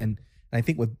 for You know, sure. and I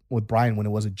think with Brian, when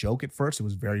it was a joke at first, it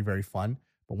was very very fun.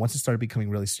 But once it started becoming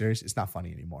really serious, it's not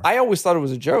funny anymore. I always thought it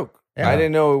was a joke. Yeah. I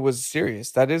didn't know it was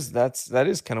serious. That is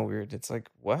kind of weird. It's like,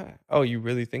 what? Oh, you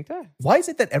really think that? Why is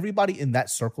it that everybody in that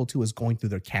circle too is going through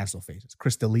their cancel phases?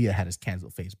 Chris D'Elia had his cancel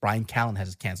phase. Brian Callen has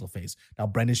his cancel phase. Now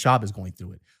Brendan Schaub is going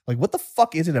through it. Like, what the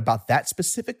fuck is it about that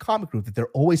specific comic group that they're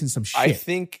always in some shit?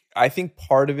 I think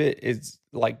part of it is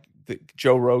like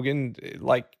Joe Rogan,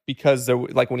 like because there,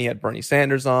 like when he had Bernie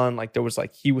Sanders on, like there was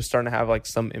like he was starting to have like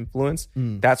some influence.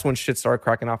 That's when shit started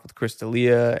cracking off with Chris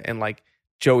D'Elia, and like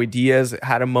Joey Diaz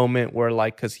had a moment where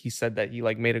like because he said that he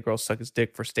like made a girl suck his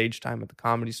dick for stage time at the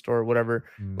Comedy Store or whatever.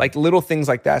 Like little things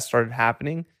like that started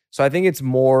happening. So I think it's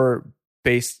more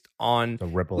based on The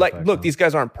ripple like effect, look, huh? these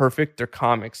guys aren't perfect, they're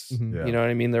comics. Yeah. You know what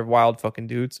I mean? They're wild fucking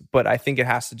dudes, but I think it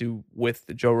has to do with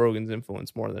the Joe Rogan's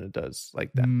influence more than it does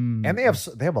like that. And they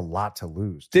have a lot to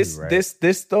lose. Too, right?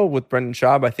 This though with Brendan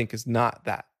Schaub, I think is not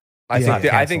that. I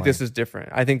Yeah. think this is different.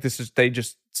 I think this is they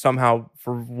just somehow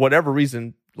for whatever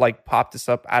reason like popped this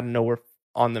up out of nowhere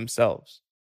on themselves.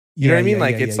 You know what I mean?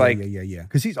 Like it's like yeah.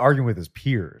 because he's arguing with his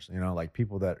peers, you know, like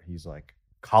people that he's like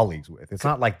colleagues with. It's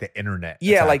not like the internet.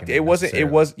 yeah, like attacking it him wasn't. It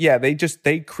necessarily. was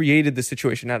they created the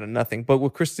situation out of nothing. But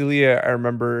with Chris D'Elia, I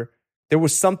remember there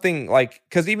was something like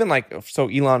because even like so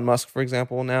Elon Musk, for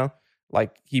example, now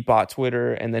like he bought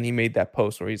Twitter and then he made that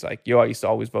post where he's like, yo, I used to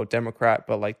always vote Democrat,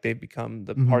 but like they've become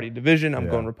the party division. I'm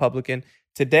going Republican.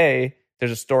 Today,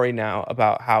 there's a story now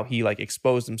about how he like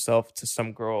exposed himself to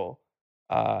some girl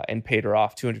and paid her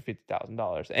off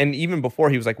 $250,000. And even before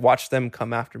he was like, watch them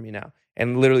come after me now.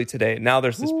 And literally today, now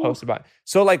there's this post about it.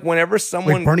 So like whenever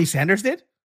someone... Wait, Bernie Sanders did?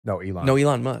 No, Elon. No,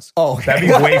 Elon Musk. Oh, okay. That'd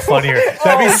be way funnier.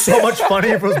 That'd be so much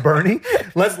funnier if it was Bernie.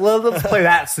 Let's play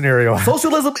that scenario out.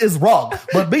 Socialism is wrong,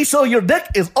 but me showing your dick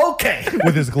is okay.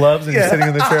 With his gloves and he's sitting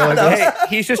in the chair like this. Hey,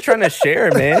 he's just trying to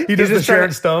share, man. He does the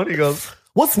Sharon Stone. He goes,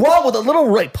 What's wrong with a little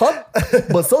rape, huh?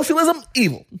 But socialism,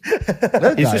 evil.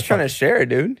 He's just trying to share,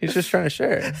 dude. He's just trying to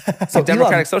share. So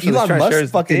Democratic Socialist trying to share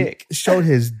his dick. Showed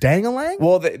his dang-a-lang?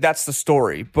 Well, that's the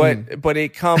story, but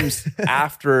it comes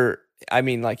after. I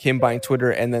mean, like him buying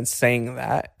Twitter and then saying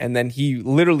that, and then he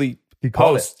literally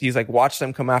posts. He's like, "Watch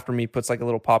them come after me." Puts like a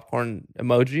little popcorn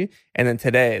emoji, and then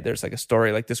today there's like a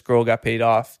story like this girl got paid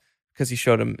off because he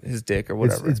showed him his dick or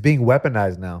whatever. It's being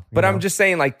weaponized now. But I'm just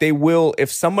saying, like, they will,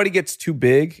 if somebody gets too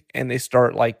big and they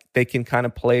start like they can kind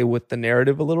of play with the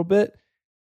narrative a little bit,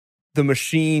 the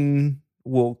machine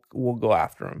will go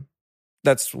after him.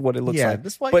 That's what it looks like.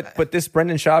 This why, but this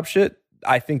Brendan Schaub shit,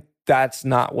 I think that's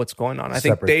not what's going on. I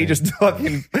think they just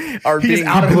fucking are being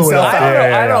out of himself. I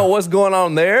don't know what's going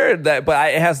on there.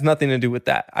 But it has nothing to do with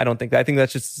that. I don't think that. I think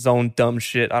that's just his own dumb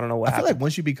shit. I don't know what happened. I feel like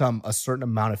once you become a certain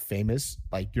amount of famous,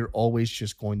 like you're always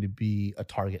just going to be a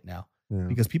target now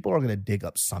because people are going to dig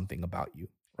up something about you,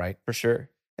 right? For sure.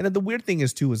 And then the weird thing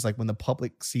is too, is like when the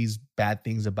public sees bad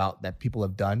things about that people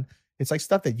have done, it's like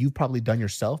stuff that you've probably done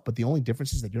yourself, but the only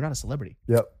difference is that you're not a celebrity.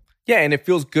 Yep. Yeah, and it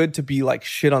feels good to be like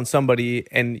shit on somebody,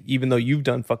 and even though you've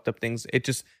done fucked up things, it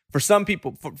just for some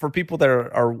people, for people that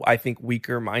are I think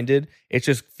weaker minded, it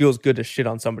just feels good to shit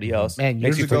on somebody else. Man,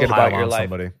 makes you years ago, forget about your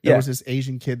life. There was this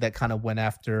Asian kid that kind of went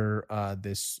after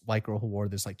this white girl who wore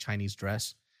this like Chinese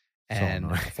dress,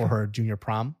 and for her junior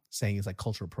prom, saying it's like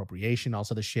cultural appropriation, all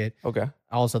this other shit,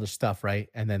 all this other stuff, right?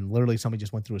 And then literally somebody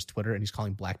just went through his Twitter and he's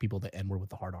calling black people the N-word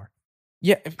with the hard R.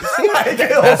 Yeah, that's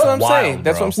what I'm saying.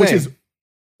 That's what I'm saying. Which is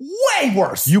way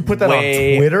worse. You put that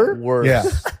on Twitter? Worse. Yeah.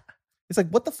 It's like,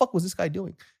 what the fuck was this guy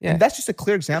doing? Yeah. And that's just a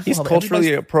clear example. He's of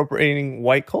culturally appropriating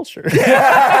white culture. Hey,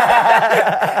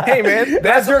 man,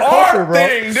 that's your culture, bro.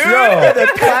 Thing, dude.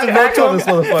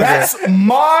 That's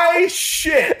my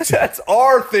shit. That's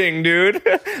our thing, dude.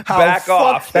 Back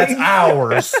off. That's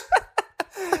ours.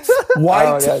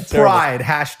 White pride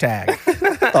hashtag.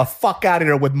 Get the fuck out of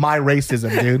here with my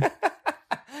racism, dude.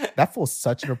 That fool's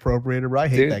such an appropriator, bro. I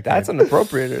hate that kid. That's an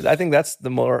appropriator. I think that's the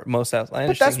most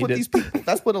outlandish But that's thing what he these did. people,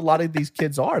 that's what a lot of these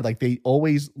kids are. Like they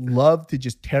always love to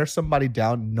just tear somebody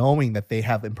down knowing that they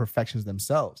have imperfections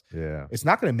themselves. Yeah. It's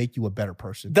not going to make you a better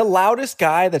person. The loudest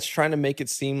guy that's trying to make it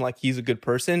seem like he's a good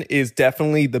person is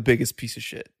definitely the biggest piece of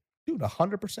shit. Dude,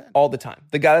 100%. All the time.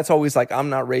 The guy that's always like, I'm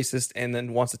not racist, and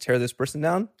then wants to tear this person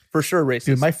down, for sure racist.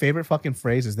 Dude, my favorite fucking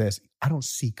phrase is this: I don't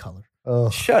see color.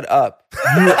 Shut up.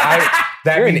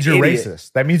 That means you're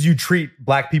racist. That means you treat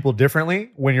black people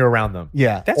differently when you're around them.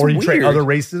 Yeah. That's or you treat weird. other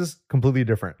races completely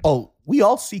different. Oh, we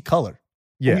all see color.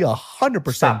 Yeah. We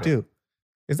 100% do.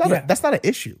 It's not that's not an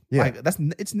issue. Yeah. Like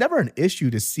it's never an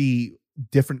issue to see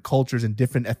different cultures and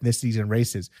different ethnicities and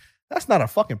races. That's not a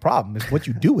fucking problem. It's what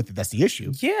you do with it. That's the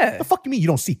issue. Yeah. The fuck you mean you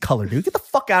don't see color, dude? Get the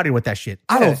fuck out of here with that shit.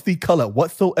 I don't see color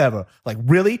whatsoever. Like,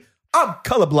 really? I'm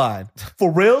colorblind. For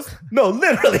reals? No,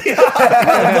 literally.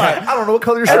 I don't know what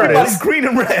color your shirt Everybody's is. green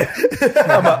and red.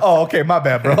 I'm like, oh, okay, my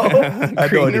bad, bro.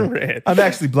 Green and red. I'm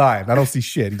actually blind. I don't see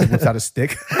shit. He just whips out a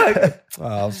stick. I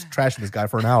was trashing this guy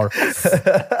for an hour.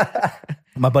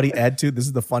 My buddy Ed, too, this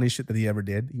is the funniest shit that he ever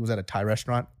did. He was at a Thai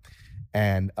restaurant,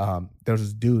 and there was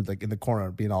this dude like in the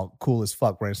corner being all cool as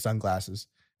fuck, wearing sunglasses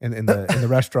in the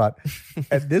restaurant.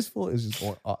 And this fool is just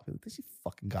going, oh, this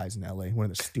fucking guy's in LA wearing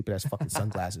the stupid ass fucking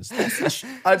sunglasses.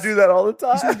 I do that all the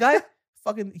time. You see the guy?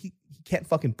 Fucking, he can't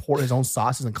fucking pour his own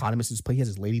sauces and condiments in his plate. He has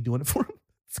his lady doing it for him.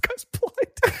 This guy's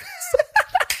blind.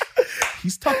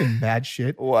 He's talking mad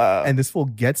shit. Wow. And this fool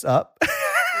gets up. Just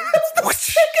starts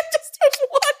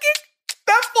walking.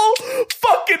 That fool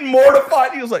fucking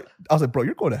mortified. I was like, bro,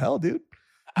 you're going to hell, dude.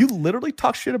 You literally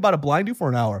talk shit about a blind dude for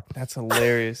an hour. That's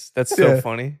hilarious. That's so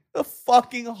funny. The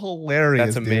fucking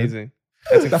hilarious. That's amazing. Dude.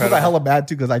 That's what incredible. I hella mad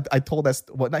too, because I told that.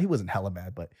 Well, no, he wasn't hella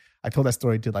mad, but I told that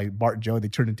story to like Bart and Joe. They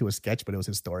turned into a sketch, but it was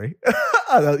his story.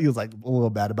 He was like a little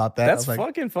bad about that. That's I was like,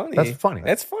 fucking funny. That's funny.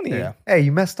 That's funny. Yeah. Hey,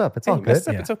 you messed up. It's all You good. messed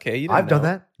up. It's okay. You didn't I've done know.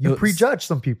 that. You prejudge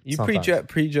some people. You sometimes.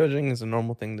 prejudging is a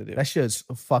normal thing to do. That shit's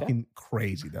fucking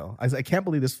crazy though. I can't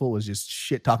believe this fool was just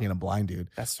shit talking a blind dude.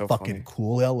 That's so fucking funny.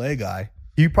 cool LA guy.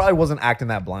 He probably wasn't acting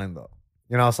that blind though.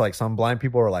 You know, it's like some blind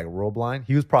people are like real blind.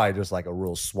 He was probably just like a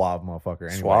real suave motherfucker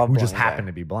anyway, Suave who just blind happened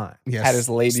guy. to be blind. Yes. Had his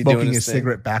lady smoking doing his his thing.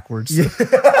 cigarette backwards.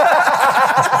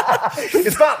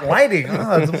 It's not lighting.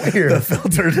 Oh, it's weird. The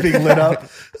filter is being lit up.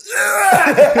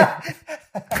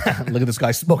 Look at this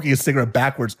guy smoking a cigarette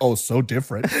backwards. Oh, so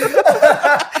different.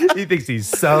 He thinks he's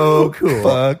so cool.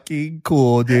 Fucking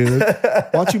cool, dude. Why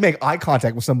don't you make eye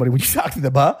contact with somebody when you talk to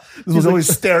them, huh? This was always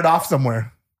stared off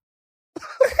somewhere.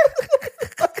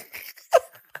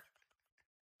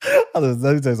 I'm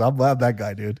that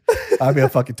guy, dude. I mean, I'm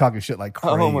fucking talking shit like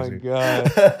crazy. Oh my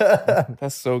god,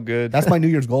 that's so good. That's my New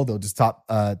Year's goal, though,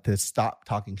 to stop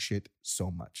talking shit so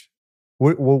much.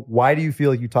 Well, why do you feel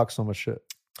like you talk so much shit?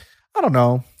 I don't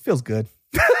know. Feels good.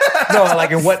 No,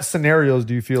 like in what scenarios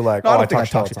do you feel like, No, I I don't think I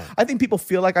talk talk shit all shit. the time? I think people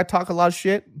feel like I talk a lot of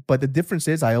shit, but the difference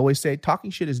is I always say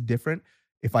talking shit is different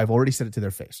if I've already said it to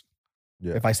their face.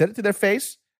 Yeah. If I said it to their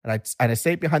face and I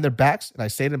say it behind their backs and I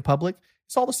say it in public,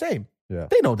 it's all the same. Yeah.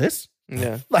 They know this.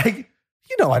 Yeah. Like,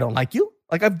 you know I don't like you.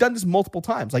 Like, I've done this multiple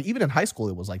times. Like, even in high school,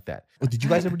 it was like that. Did you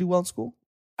guys ever do well in school?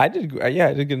 I did. Yeah,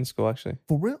 I did good in school actually.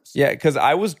 For real? Yeah, because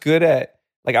I was good at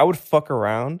like I would fuck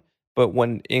around, but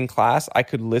when in class I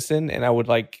could listen and I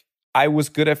was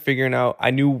good at figuring out.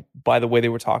 I knew by the way they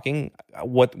were talking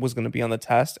what was going to be on the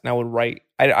test, and I would write.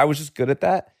 I was just good at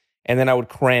that, and then I would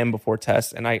cram before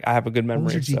tests, and I have a good memory.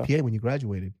 What was your so, GPA when you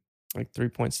graduated? like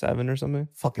 3.7 or something.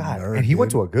 Fucking God, nerd. and he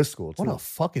went dude. to a good school too. What a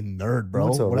fucking nerd, bro.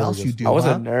 went to a What really else good you school. do? I was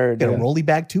huh? a nerd. Get a yeah. rolly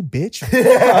bag too, bitch.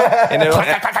 And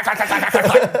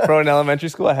then, bro, in elementary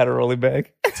school, I had a rolly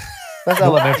bag. That's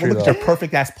elementary Look at though. your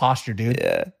perfect ass posture, dude.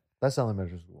 Yeah, That's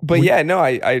elementary school. but yeah, no,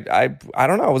 I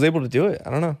don't know. I was able to do it. I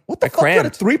don't know. What the I fuck? You had a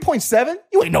crammed. 3.7?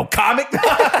 You ain't no comic.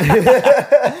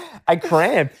 I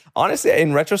crammed. Honestly,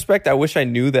 in retrospect, I wish I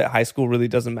knew that high school really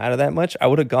doesn't matter that much. I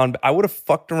would have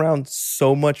fucked around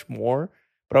so much more,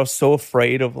 but I was so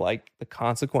afraid of like the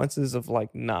consequences of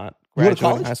like not You went to graduating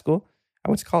college? high school. I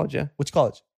went to college, yeah. Which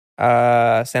college?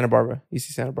 Santa Barbara,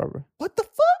 UC Santa Barbara. What the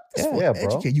fuck? This Yeah. fool Yeah, bro.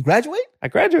 educated. You graduate? I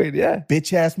graduated, yeah.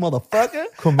 Bitch ass motherfucker.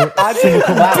 I did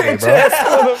come out, Bitch bro. ass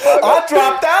motherfucker. I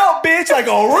dropped out, bitch, like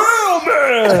a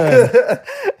real man.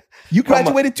 You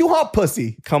graduated too hot,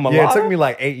 pussy. Come a Yeah, lot. it took me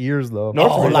like 8 years though.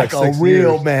 Oh, It was like a 6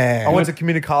 real years. man. I went to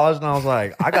community college and I was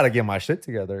like, I gotta get my shit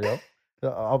together, yo.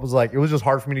 I was like, it was just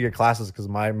hard for me to get classes because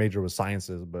my major was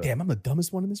sciences. But Damn, I'm the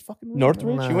dumbest one in this fucking room.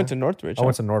 Northridge? Nah. You went to Northridge. I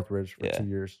went to Northridge for Yeah. 2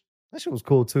 years. That shit was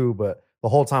cool too, but the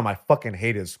whole time I fucking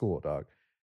hated school, dog.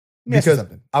 Let me ask you Because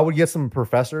something. I would get some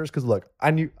professors, because look,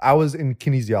 I was in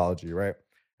kinesiology, right?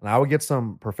 And I would get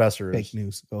some professors. Fake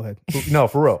news. Go ahead. No,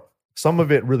 for real. Some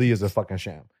of it really is a fucking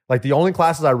sham. Like the only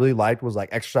classes I really liked was like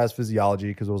exercise physiology,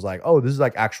 because it was like, oh, this is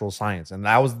like actual science. And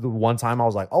that was the one time I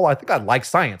was like, oh, I think I like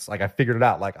science. Like I figured it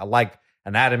out. Like I like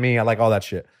anatomy. I like all that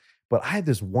shit. But I had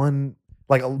this one,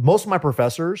 like most of my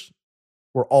professors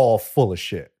were all full of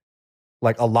shit.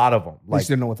 Like a lot of them. You Like, just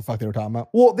didn't know what the fuck they were talking about.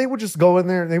 well, they would just go in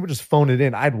there and they would just phone it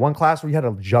in. I had one class where you had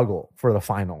to juggle for the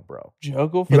final, bro.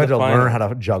 Juggle for You the had to final. learn how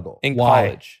to juggle. in Why?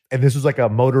 college. And this was like a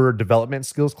motor development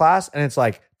skills class. And it's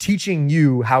like teaching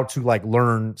you how to like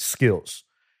learn skills.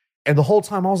 And the whole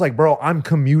time I was like, bro, I'm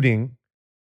commuting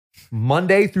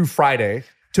Monday through Friday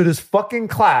to this fucking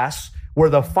class where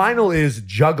the final is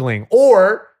juggling,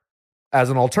 or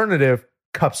as an alternative,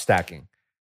 cup stacking.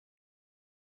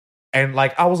 And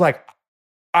like, I was like,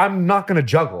 I'm not going to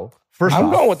juggle. First I'm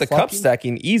off, going with the cup fucking-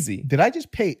 stacking easy. Did I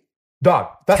just pay dog,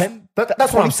 that's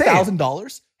what I'm saying.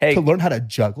 $20,000 Hey, to learn how to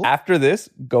juggle? after this,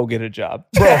 go get a job.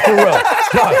 Bro, for real.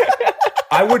 Dog,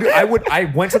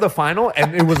 I went to the final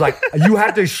and it was like, you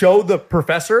had to show the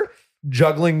professor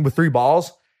juggling with 3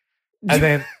 balls. And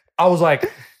then I was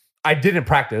like, I didn't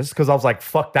practice because I was like,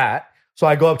 fuck that. So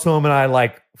I go up to him and I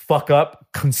like fuck up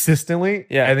consistently.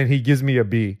 Yeah. And then he gives me a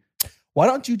B. Why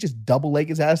don't you just double leg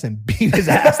his ass and beat his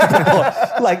ass?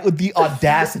 Like with the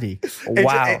audacity.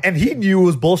 Wow. And he knew it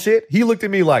was bullshit. He looked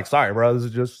at me like, sorry, bro, this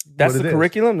is just That's what the it is.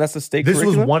 curriculum? That's the state This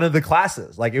curriculum? was one of the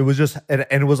classes. Like it was just, and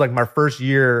it was like my first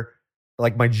year,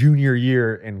 like my junior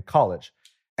year in college.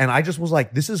 And I just was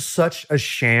like, this is such a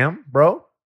sham, bro.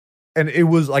 And it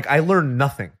was like, I learned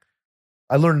nothing.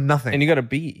 I learned nothing. And you got a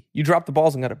B. You dropped the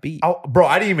balls and got a B. Bro,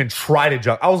 I didn't even try to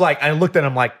jump. I was like, I looked at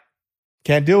him like,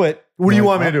 Can't do it. what do you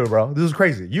want me to do, bro? This is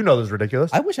crazy. You know this is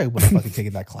ridiculous. I wish I would have fucking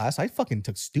taken that class. I fucking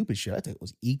took stupid shit. I took it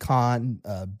was econ,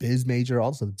 biz major,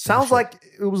 all this other Sounds bullshit. like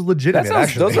it was legitimate. That sounds-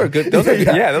 actually. those are good- those are-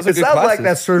 yeah, those are it good sounds like classes.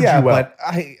 that served yeah, you well. but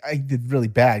I did really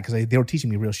bad because they were teaching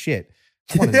me real shit.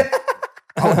 I wanted to-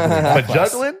 I wanted to do that But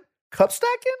class. juggling, cup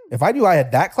stacking, If I knew I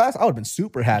had that class, I would have been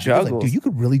super happy. I was like, Juggles. dude, you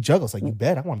could really juggle. It's like, you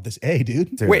bet. I wanted this A,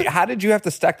 dude. Dude. Wait, how did you have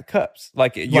to stack the cups?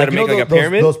 Like you had to you make know like a those-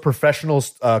 pyramid? Those professional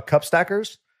cup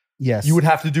stackers. Yes. you would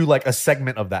have to do like a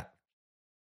segment of that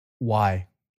Why?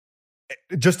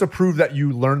 just to prove that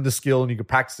you learned the skill and you could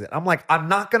practice it. I'm like, I'm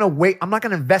not going to wait. I'm not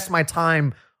going to invest my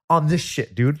time on this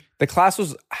shit, dude. The class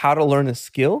was how to learn a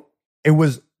skill. It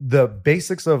was the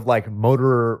basics of like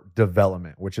motor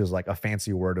development, which is like a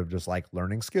fancy word of just like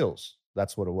learning skills.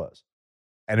 That's what it was.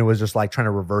 And it was just like trying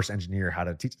to reverse engineer how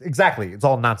to teach. Exactly. It's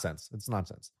all nonsense. It's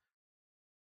nonsense.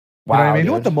 You know what I mean? You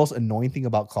know dude. what the most annoying thing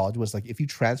about college was? Like, if you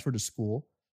transferred to school,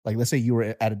 like let's say you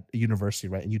were at a university,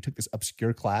 right, and you took this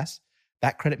obscure class,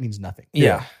 that credit means nothing.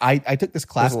 Yeah. I took this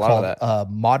class There's a lot of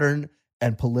called Modern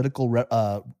and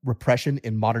Political Repression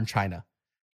in Modern China.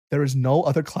 There is no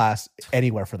other class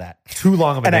anywhere for that. Too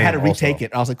long of a And I had to name retake also.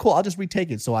 it. And I was like, cool, I'll just retake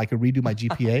it so I can redo my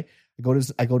GPA.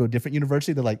 I go to a different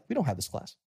university. They're like, we don't have this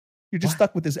class. You're just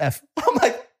stuck with this F. I'm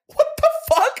like, what the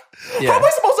fuck? Yeah. How am I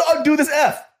supposed to undo this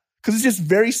F? Because it's just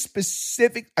very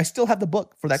specific. I still have the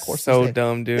book for that course. So today.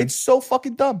 dumb, dude. It's so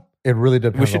fucking dumb. It really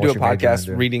depends. We should on do a what you major in, podcast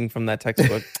dude. reading from that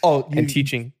textbook Oh, and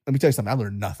teaching. Let me tell you something. I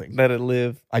learned nothing. Let it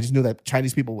live. I just knew that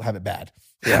Chinese people have it bad.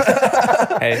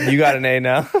 Yeah. Hey, you got an A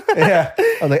now. Yeah.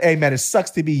 I was like, hey, man, it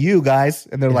sucks to be you guys.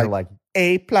 And they're And like, you're like,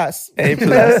 A plus. A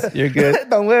plus. You're good.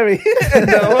 Don't worry.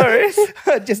 Don't worry.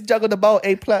 Just juggle the ball.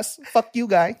 A plus. Fuck you,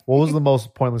 guy. what was the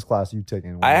most pointless class you've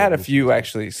taken? I had a few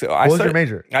actually. So I What was started, your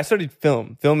major? I studied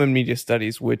film and media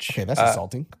studies, which Okay, that's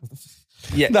insulting.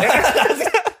 yeah.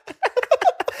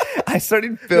 I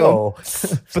studied film. No.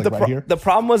 But the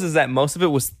problem was that most of it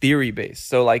was theory based.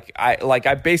 So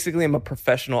I basically am a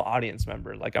professional audience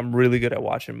member. Like I'm really good at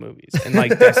watching movies and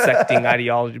like dissecting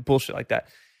ideology, bullshit like that.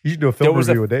 You should do a There film was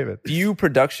review with David. Few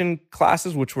production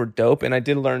classes which were dope, and I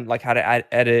did learn like how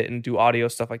to edit and do audio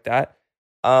stuff like that.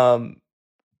 I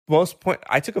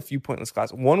took a few pointless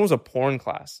classes. One was a porn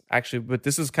class actually, but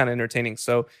this is kind of entertaining.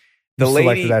 So the You lady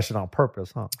selected that shit on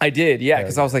purpose, huh? I did, yeah,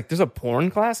 because I was like, "There's a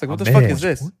porn class. Like, what the fuck is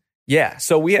this?" Yeah,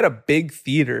 so we had a big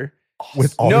theater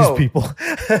with all these people.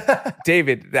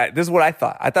 David, this is what I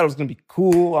thought. I thought it was gonna be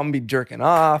cool. I'm gonna be jerking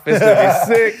off. It's gonna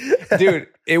be sick, dude.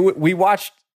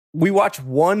 We watched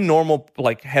one normal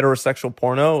like heterosexual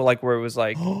porno, like where it was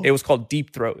like it was called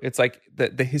Deep Throat. It's like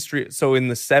the history. So in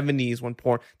the 70s when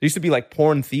porn, there used to be like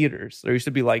porn theaters. There used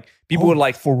to be like people would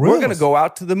like, we're gonna go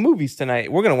out to the movies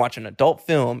tonight. We're gonna watch an adult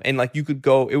film, and like you could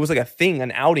go. It was like a thing,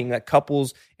 an outing that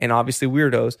couples and obviously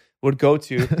weirdos would go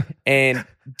to. And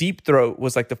Deep Throat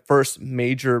was like the first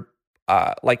major.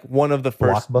 Like one of the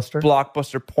first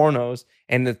blockbuster pornos,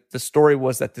 and the story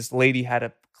was that this lady had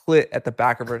a clit at the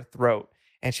back of her throat,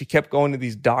 and she kept going to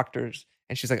these doctors,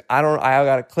 and she's like, I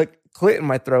got a clit in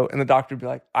my throat, and the doctor would be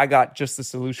like, I got just the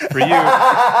solution for you.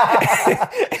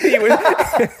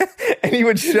 and he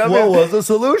would shove. What was the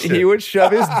solution? He would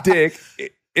shove his dick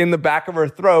in the back of her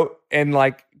throat and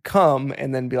like come,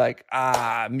 and then be like,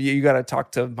 you got to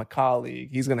talk to my colleague.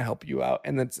 He's gonna help you out.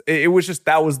 And that's it. Was just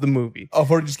that was the movie. Oh,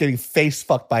 we're just getting face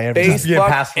fucked by everyone. Just getting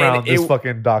passed around this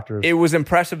fucking doctor. It was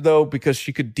impressive though because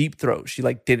she could deep throat. She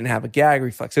like didn't have a gag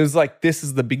reflex. It was like this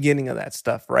is the beginning of that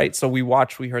stuff, right? So we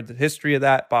heard the history of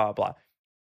that. Blah blah blah.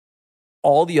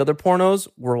 All the other pornos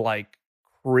were like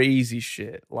crazy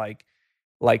shit, like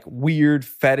weird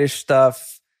fetish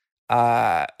stuff.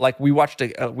 Like we watched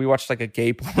like a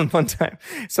gay porn one time.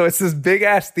 So it's this big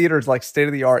ass theater. It's like state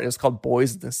of the art. It's called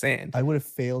Boys in the Sand. I would have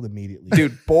failed immediately,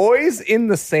 dude. Boys in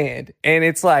the Sand, and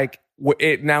it's like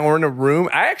now we're in a room.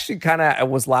 I actually kind of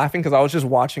was laughing because I was just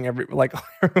watching everyone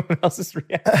else's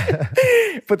reaction.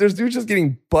 But there's dudes just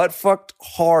getting butt fucked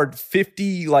hard,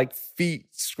 50 like feet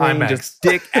screaming, just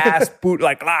dick ass boot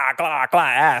like glah glah glah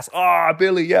ass. Oh,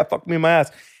 Billy, yeah, fuck me in my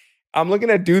ass. I'm looking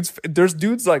at dudes. There's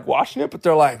dudes like watching it, but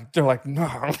they're like, no. They're like,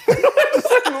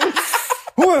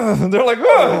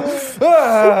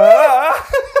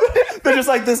 they're just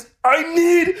like this. I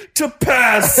need to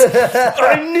pass.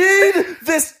 I need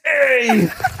this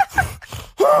A.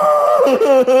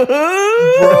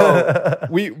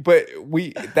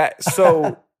 Bro,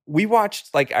 we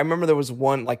watched, like, I remember there was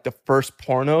one, like the first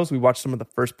pornos. We watched some of the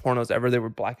first pornos ever. They were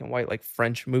black and white, like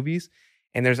French movies.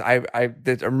 And I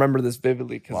remember this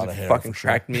vividly because it fucking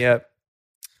cracked me up.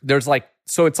 There's like,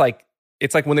 so it's like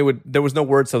when there was no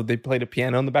word, so they played a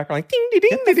piano in the background, like ding ding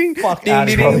ding ding ding ding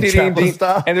ding ding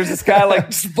ding. And there's this guy like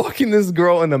just fucking this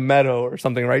girl in a meadow or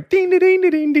something, right? Ding ding ding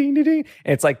ding ding ding ding.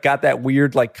 And it's like got that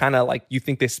weird, like kind of like you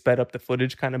think they sped up the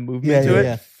footage kind of movement to it.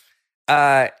 Yeah.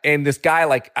 And this guy,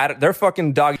 like, they're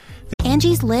fucking dog.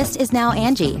 Angie's List is now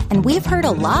Angie, and we've heard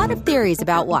a lot of theories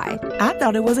about why. I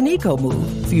thought it was an eco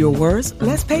move. Fewer words,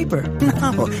 less paper.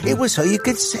 No, it was so you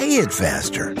could say it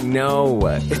faster. No,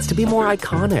 it's to be more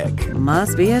iconic.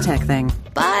 Must be a tech thing.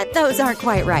 But those aren't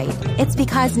quite right. It's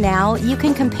because now you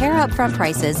can compare upfront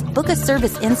prices, book a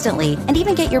service instantly, and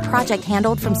even get your project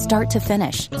handled from start to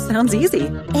finish. Sounds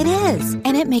easy. It is,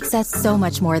 and it makes us so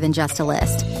much more than just a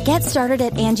list. Get started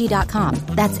at Angie.com.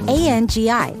 That's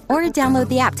ANGI, or download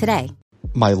the app today.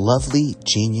 My lovely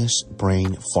genius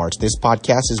brain farts. This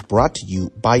podcast is brought to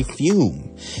you by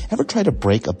Fume. Ever tried to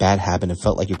break a bad habit and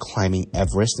felt like you're climbing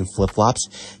Everest in flip-flops?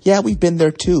 Yeah, we've been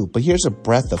there too, but here's a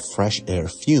breath of fresh air.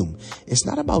 Fume. It's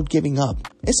not about giving up.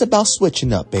 It's about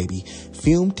switching up, baby.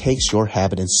 Fume takes your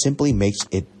habit and simply makes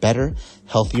it better,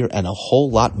 healthier, and a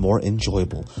whole lot more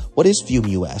enjoyable. What is Fume,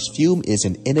 you ask? Fume is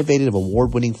an innovative,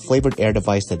 award-winning flavored air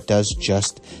device that does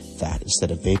just that.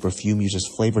 Instead of vapor, Fume uses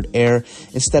flavored air.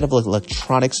 Instead of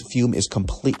electronics, Fume is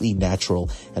completely natural.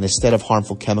 And instead of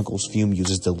harmful chemicals, Fume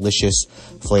uses delicious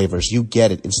flavors. You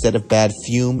get it. Instead of bad,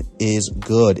 Fume is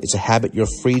good. It's a habit you're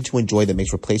free to enjoy that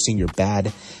makes replacing your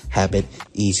bad habit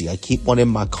easy. I keep one in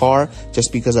my car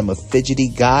just because I'm a fidgety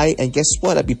guy. And guess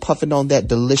what? I'd be puffing on that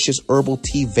delicious herbal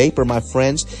tea vapor, my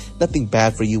friends. Nothing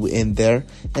bad for you in there.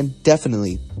 And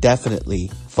definitely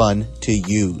fun to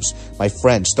use. My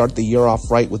friends, start the year off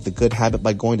right with the good habit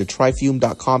by going to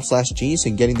tryfume.com/genius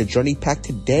and getting the journey pack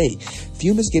today.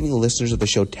 Fume is giving the listeners of the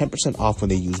show 10% off when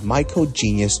they use my code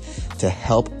GENIUS to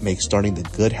help make starting the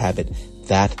good habit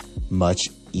that much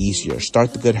easier.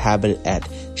 Start the good habit at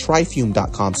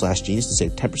tryfume.com/genius to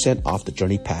save 10% off the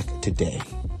journey pack today.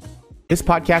 This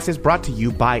podcast is brought to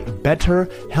you by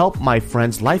BetterHelp, my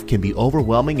friends. Life can be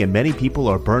overwhelming and many people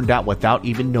are burned out without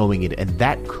even knowing it, and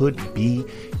that could be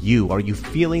you. Are you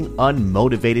feeling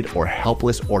unmotivated or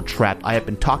helpless or trapped? I have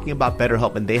been talking about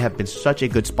BetterHelp, and they have been such a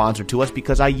good sponsor to us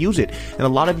because I use it. And a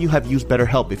lot of you have used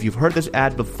BetterHelp. If you've heard this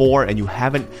ad before and you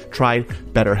haven't tried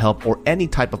BetterHelp or any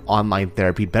type of online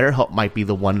therapy, BetterHelp might be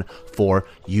the one for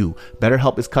you.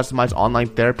 BetterHelp is customized online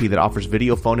therapy that offers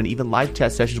video, phone, and even live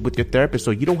chat sessions with your therapist,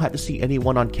 so you don't have to see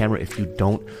anyone on camera if you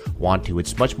don't want to.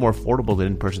 It's much more affordable than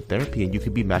in-person therapy, and you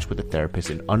can be matched with a therapist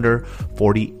in under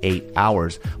 48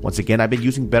 hours. Once again, I've been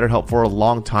using BetterHelp for a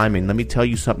long time, and let me tell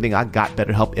you something, I got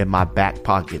BetterHelp in my back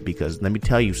pocket because let me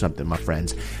tell you something, my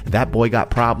friends, that boy got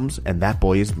problems, and that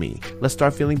boy is me. Let's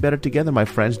start feeling better together, my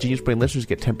friends. Genius Brain listeners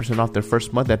get 10% off their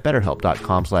first month at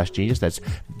betterhelp.com/genius. That's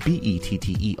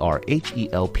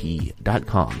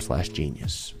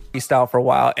BetterHelp.com/genius. Style for a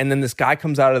while, and then this guy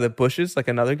comes out of the bushes, like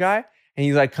another guy, and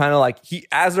he's like kind of like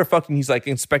as they're fucking, he's like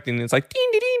inspecting, and it's like ding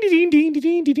ding ding ding ding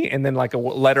ding ding, and then like a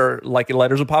letter, like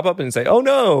letters will pop up and say, "Oh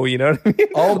no," you know what I mean?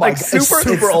 Oh my like God,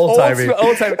 super old timey.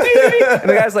 Old timey. And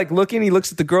the guy's like looking, he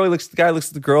looks at the girl, he looks at the guy, looks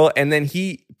at the girl, and then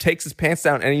he takes his pants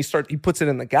down and he puts it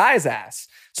in the guy's ass.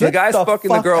 So the guy's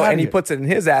fucking the girl, and he puts it in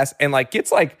his ass, and like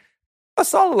gets like a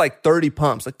solid like 30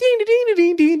 pumps, like ding, ding, ding,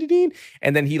 ding, ding, ding.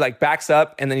 And then he like backs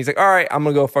up, and then he's like, all right, I'm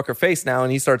gonna go fuck her face now.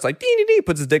 And he starts like ding, ding, ding,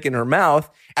 puts his dick in her mouth.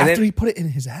 And After then he put it in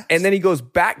his ass? And then he goes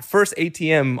back, first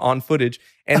ATM on footage.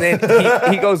 And then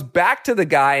he goes back to the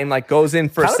guy and like goes in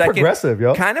for a second. Progressive,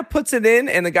 yo. Kind of puts it in,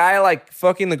 and the guy like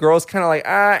fucking the girl's kind of like,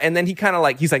 and then he kind of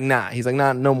like, he's like, nah,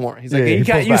 no more. He's like,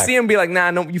 you see him be like,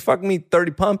 nah, no, you fucking me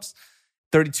 30 pumps.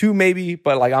 32 maybe,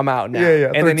 but like I'm out now.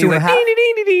 Yeah. And then he's like,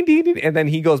 ding, ding, ding, ding, and then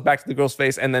he goes back to the girl's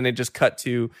face, and then it just cut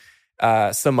to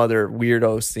some other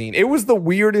weirdo scene. It was the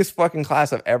weirdest fucking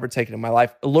class I've ever taken in my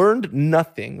life. Learned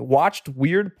nothing. Watched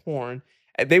weird porn.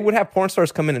 They would have porn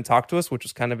stars come in and talk to us, which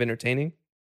was kind of entertaining.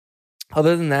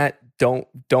 Other than that, don't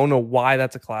know why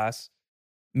that's a class.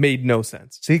 Made no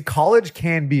sense. See, college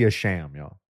can be a sham,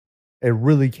 yo. It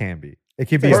really can be. It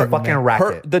could be a fucking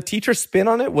racket. The teacher's spin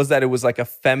on it was that it was like a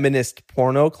feminist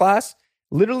porno class.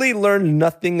 Literally learned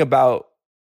nothing about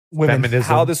women, feminism,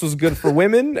 how this was good for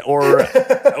women or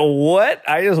what.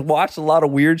 I just watched a lot of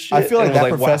weird shit. I feel like that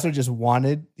professor just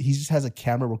he just has a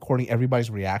camera recording everybody's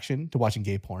reaction to watching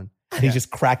gay porn. And he's just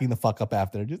cracking the fuck up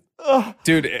after. Just,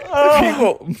 dude,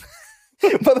 people...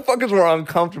 Motherfuckers were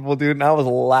uncomfortable, dude, and I was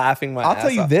laughing my ass off. I'll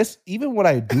tell you this, even when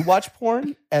I do watch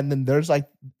porn, and then there's like,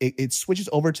 it switches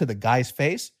over to the guy's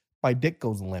face, my dick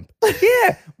goes limp.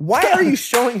 Yeah. Why are you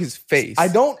showing his face? I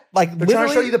don't, like, they're trying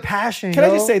to show you the passion. Can I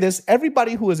just say this?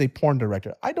 Everybody who is a porn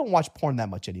director, I don't watch porn that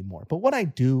much anymore, but when I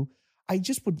do, I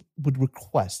just would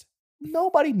request,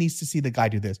 nobody needs to see the guy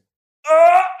do this.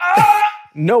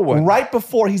 No one. Right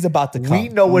before he's about to come. We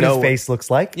know what his face looks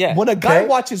like. Yeah. When a guy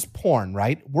watches porn,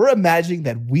 right, we're imagining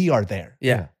that we are there.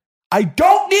 Yeah. I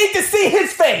don't need to see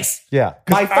his face. Yeah.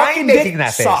 My fucking dick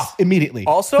soft immediately.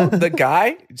 Also, the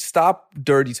guy, stop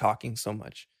dirty talking so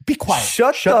much. Be quiet.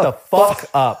 Shut the fuck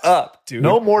up, dude.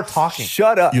 No more talking.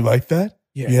 Shut up. You like that?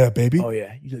 Yeah, baby. Oh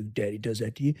yeah, you know, daddy does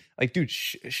that to you. Like, dude,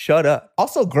 shut up.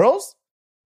 Also, girls,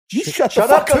 you shut the Shut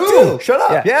fuck up up too. too. Shut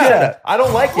up. Yeah, Yeah. shut up. I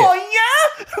don't like it. Oh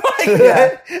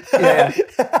yeah.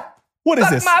 Yeah. What is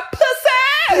this? My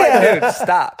pussy. Like, dude,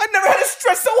 stop. I never had to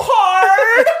stress so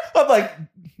hard. I'm like,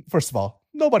 first of all,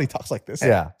 nobody talks like this.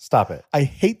 Yeah, stop it. I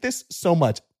hate this so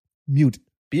much. Mute.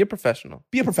 Be a professional.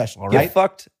 Be a professional, Get right?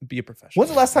 fucked. Be a professional.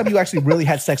 When's the last time you actually really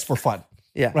had sex for fun?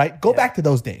 Yeah. Right? Go Yeah. back to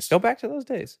those days. Go back to those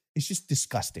days. It's just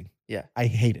disgusting. Yeah. I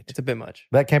hate it. It's a bit much.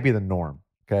 That can't be the norm,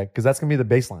 okay? Because that's gonna be the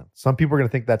baseline. Some people are gonna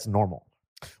think that's normal.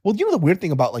 Well, you know the weird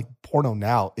thing about like porno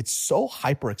now, it's so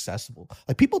hyper accessible.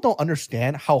 Like people don't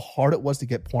understand how hard it was to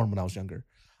get porn when I was younger.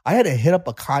 I had to hit up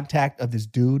a contact of this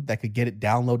dude that could get it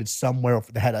downloaded somewhere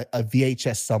that had a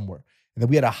VHS somewhere. And then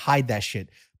we had to hide that shit.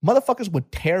 Motherfuckers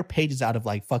would tear pages out of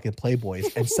like fucking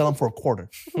Playboys and sell them for $0.25.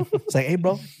 It's like, hey,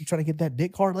 bro, you trying to get that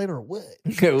dick hard later or what?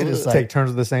 And it's like, Take turns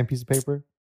with the same piece of paper.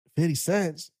 50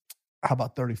 cents. How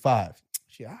about 35?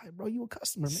 Shit, all right, bro, you a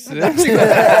customer, man. I got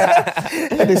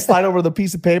you. And they slide over the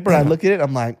piece of paper. And I look at it.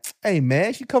 I'm like, hey,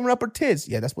 man, she covering up her tits.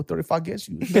 Yeah, that's what 35 gets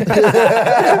you. You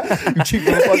cheap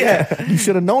motherfucker. Yeah, you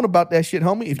should have known about that shit,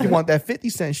 homie. If you want that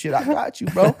 50-cent shit, I got you,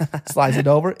 bro. Slides it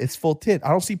over. It's full tit. I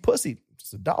don't see pussy.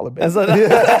 It's $1, baby.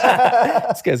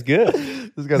 This guy's good.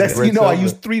 This guy's Next a thing you great know, I salesman.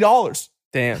 used $3.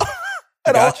 Damn.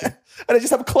 And, Got you. and I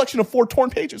just have a collection of 4 torn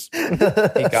pages. He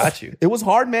got you. It was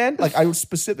hard, man. Like I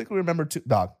specifically remember,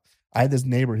 dog. I had this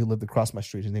neighbor who lived across my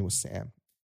street. His name was Sam,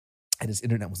 and his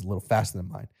internet was a little faster than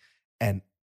mine. And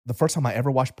the first time I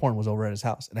ever watched porn was over at his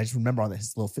house. And I just remember on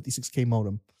his little 56K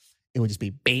modem, it would just be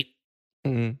beep,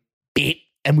 beep,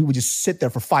 and we would just sit there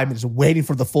for 5 minutes waiting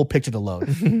for the full picture to load,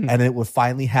 and then it would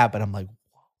finally happen. I'm like,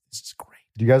 whoa, this is great.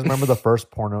 Do you guys remember the first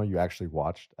porno you actually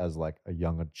watched as like a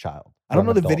young child? I don't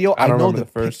know the Young adult? video. I I don't know remember the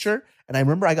the first. picture. And I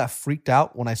remember I got freaked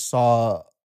out when I saw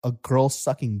a girl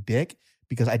sucking dick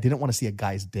because I didn't want to see a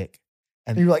guy's dick.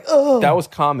 And you're like, oh. That was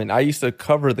common. I used to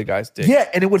cover the guy's dick. Yeah,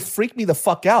 and it would freak me the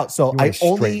fuck out. So You I ain't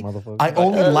straight, only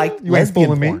motherfucker. liked you ain't lesbian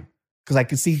fooling me. porn because I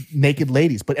could see naked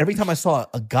ladies. But every time I saw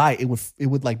a guy, it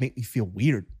would like make me feel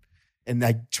weird. And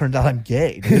I turned out I'm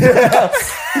gay.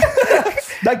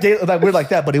 Not gay, not weird like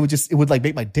that, but it would like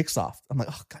make my dick soft. I'm like,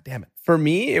 oh god damn it. For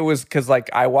me, it was because like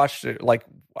I watched it. Like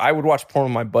I would watch porn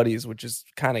with my buddies, which is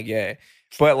kind of gay.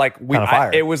 But like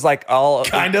it was like all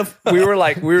Kind of. we were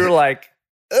like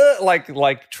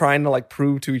trying to like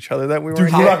prove to each other that we were.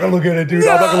 Dude, you're not gonna look at it, dude.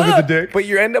 I'm not gonna look at the dick. But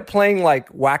you end up playing like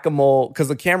whack-a-mole because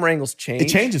the camera angles change. It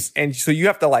changes. And so you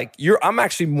have to like I'm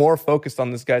actually more focused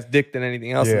on this guy's dick than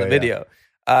anything else in Yeah, the video.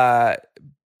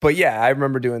 But yeah, I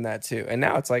remember doing that too. And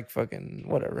now it's like fucking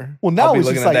whatever. Well, now I'll be it's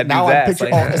looking just at like that now dude's I'm ass,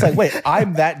 picturing. like- It's like, wait,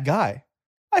 I'm that guy.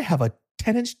 I have a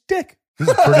 10-inch dick. This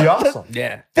is pretty awesome.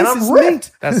 Yeah. This And is I'm me.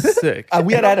 ripped. That's sick.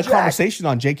 We had And had a I'm jacked. conversation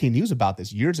on JK News about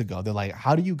this years ago. They're like,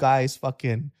 how do you guys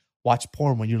fucking watch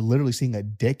porn when you're literally seeing a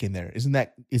dick in there? Isn't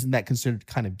that considered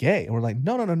kind of gay? And we're like,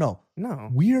 no. No,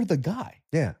 We're the guy.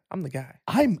 Yeah. I'm the guy.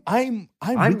 I'm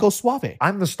Rico Suave.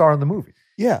 I'm the star in the movie.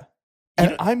 Yeah.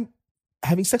 And I'm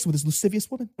having sex with this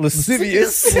lascivious woman.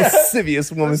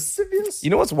 Lascivious woman. Lascivious. You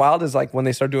know what's wild is like when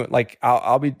they start doing like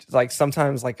I'll be like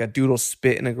sometimes like a dude will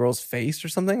spit in a girl's face or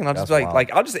something, and I'll just That's be wild.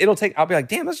 like I'll be like,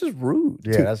 damn, that's just rude.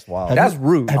 Yeah, that's wild. That's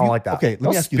rude. I don't like that. Okay, let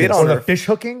Don't me ask you spit this. on Or her. the fish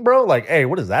hooking, bro. Like, hey,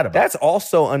 what is that about? That's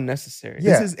also unnecessary.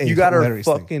 Yeah. This is a You got her hilarious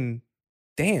thing. fucking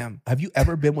damn. Have you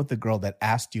ever been with a girl that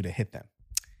asked you to hit them?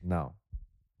 no.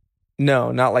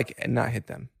 No, not hit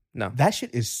them. No. That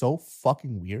shit is so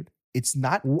fucking weird. It's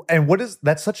not. And what is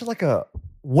that's such like a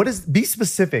what is be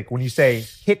specific when you say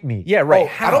hit me? Yeah, right.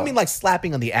 Oh, I don't mean like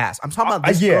slapping on the ass. I'm talking about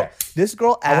this yeah. girl. This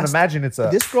girl I would asked. imagine it's a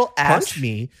This girl asked punch?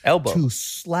 me Elbow. to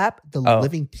slap the Oh,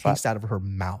 living slap. taste out of her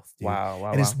mouth. Dude.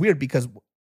 Wow. And it's weird because,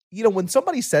 you know, when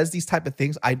somebody says these type of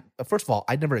things, first of all,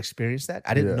 I never experienced that.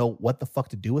 I didn't Yeah. know what the fuck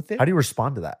to do with it. How do you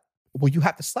respond to that? Well, you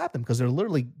have to slap them because they're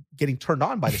literally getting turned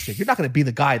on by the shit. You're not going to be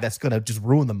the guy that's going to just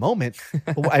ruin the moment.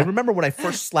 But I remember when I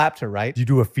first slapped her, right? Do you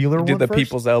do a feeler Do one the first?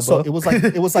 people's elbow. So it was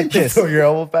like this. Throw your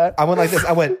elbow back? I went like this.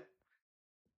 I went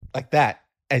like that.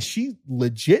 And she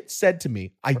legit said to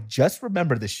me, I just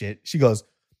remember this shit. She goes,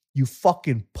 you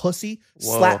fucking pussy,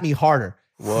 Whoa. slap me harder.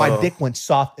 Whoa. My dick went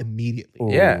soft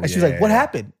immediately. Yeah. And she's like, what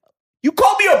happened? You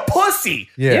called me a pussy.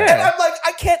 Yeah. Yeah. And I'm like,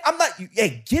 I'm not,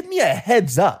 hey, give me a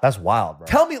heads up. That's wild, bro.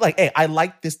 Tell me like, hey, I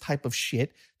like this type of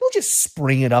shit. Don't just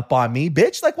spring it up on me,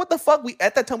 bitch. Like, what the fuck?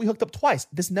 At that time, we hooked up twice.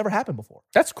 This never happened before.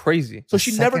 That's crazy. So The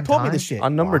she never second told me time? this shit.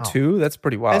 On number Wow. 2, that's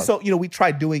pretty wild. And so, you know, we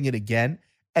tried doing it again.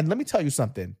 And let me tell you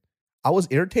something. I was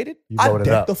irritated. You I loaded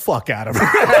decked up. the fuck out of her.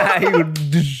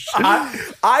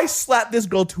 I slapped this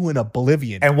girl to an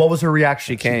oblivion. And what was her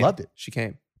reaction? she came. loved it. She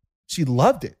came. She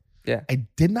loved it. Yeah. I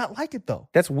did not like it though.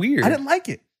 That's weird. I didn't like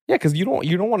it. Yeah, because you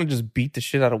don't want to just beat the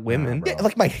shit out of women. Yeah,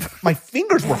 like my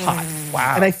fingers were hot.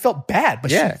 Wow. And I felt bad,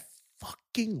 but Yeah. she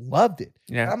fucking loved it.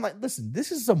 Yeah. And I'm like, listen,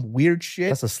 this is some weird shit.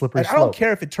 That's a slippery Like, I don't slope.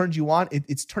 care if it turns you on.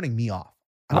 It's turning me off.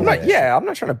 I'm not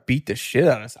trying to beat the shit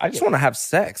out of us. I just want to have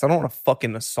sex. I don't want to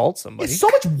fucking assault somebody. It's so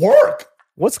much work.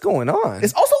 What's going on?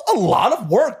 It's also a lot of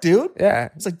work, dude. Yeah.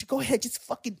 It's like, go ahead, just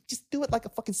do it like a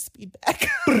fucking speed bag.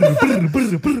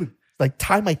 Like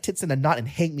tie my tits in a knot and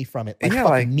hang me from it. Like yeah,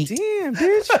 fucking like, meat. damn,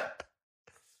 bitch. Let's Yeah,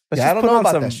 I just don't put know on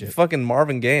about some that shit. fucking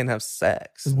Marvin Gaye and have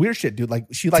sex. It's weird shit, dude. Like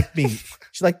she liked being,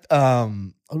 she liked what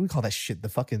do we call that shit? The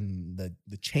fucking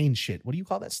the chain shit. What do you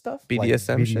call that stuff?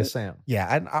 BDSM shit. BDSM. Yeah,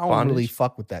 I don't Bondage. really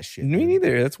fuck with that shit. Me dude.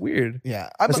 neither. That's weird. Yeah,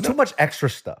 There's too much extra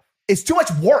stuff. It's too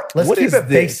much work. Let's What keep is it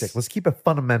this? basic. Let's keep it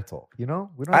fundamental. You know,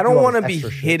 we I have don't do all want to this be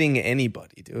extra shit. hitting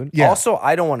anybody, dude. Yeah. Also,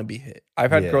 I don't want to be hit.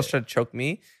 I've had Yeah. girls try to choke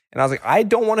me, and I was like, I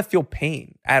don't want to feel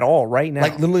pain at all right now.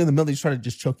 Like literally in the middle, they just try to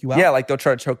just choke you out. Yeah, like they'll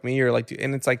try to choke me or like,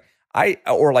 and it's like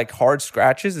or like hard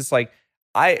scratches. It's like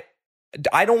I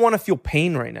don't want to feel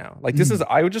pain right now. Like this is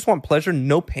I would just want pleasure,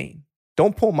 no pain.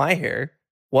 Don't pull my hair.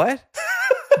 What?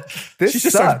 This she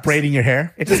just starts sucks. braiding your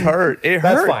hair. It just hurt. It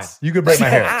That's hurts. fine. You can braid my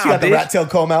hair. She got the bitch. rat tail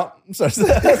comb out. Starts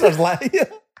laughing.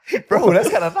 Bro, that's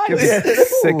kind of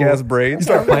nice. Sick ass braids. You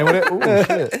start playing with it. Ooh,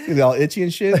 shit. It's all itchy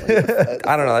and shit.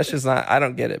 I don't know. That's just not. I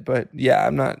don't get it. But yeah,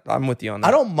 I'm with you on that.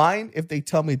 I don't mind if they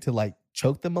tell me to like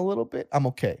choke them a little bit. I'm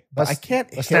okay, but I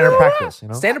can't. A standard practice, you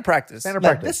know. Standard practice. Standard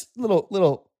like practice. this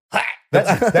little.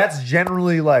 That's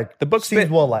generally like The book's seems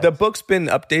been well liked. the book's been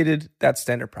updated. That's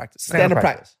standard practice. Standard practice.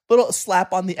 practice. Little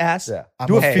slap on the ass. Yeah. I'm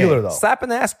Do a okay. feeler though. Slap in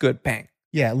the ass, good, bang.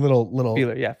 Yeah, little.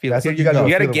 Feeler, yeah, feeler. That's You what you gotta do.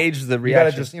 gotta Feeler. gauge the You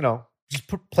gotta reaction.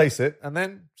 just place it and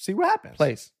then see what happens.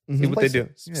 place. See Mhm. what Place they do.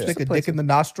 it. Yeah. Stick a Place dick in the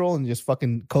nostril and just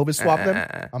fucking COVID swap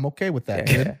them. I'm okay with that,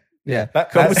 Yeah, dude. yeah. Yeah.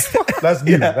 That's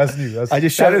new. Yeah. That's new. That's I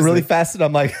just That shot it is really the- fast and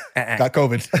I'm like, got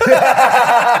COVID.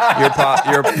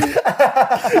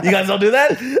 You're You guys don't do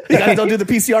that? You guys don't do the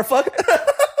PCR fuck?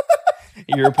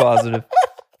 you're positive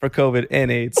for COVID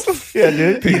and AIDS. Yeah,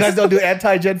 dude. You guys don't do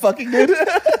anti-gen fucking, dude?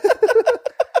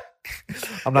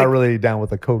 I'm not really down with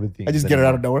the COVID thing. I just get it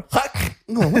out of nowhere.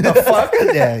 What the fuck?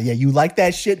 Yeah, you like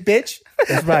that shit, bitch?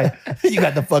 That's right. You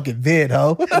got the fucking vid,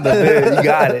 ho. You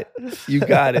got it. You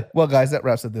got it. Well, guys, that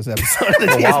wraps up this episode of the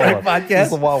TSR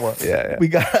podcast. Yeah. We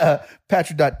got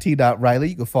Patrick.T.Riley.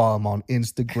 You can follow him on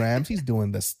Instagrams. He's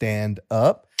doing the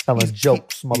stand-up. Telling He's-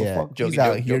 jokes, Yeah, motherfucker. he's Jokey,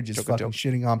 out joke, here joke, just joke, fucking joke.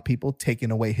 shitting on people, taking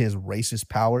away his racist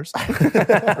powers.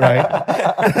 Right?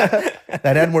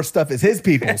 That N-word stuff is his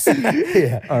people's.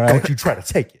 Yeah. All right. Don't you try to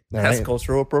take it. All That's right.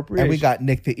 cultural appropriation. And we got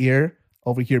Nick the Ear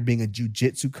over here being a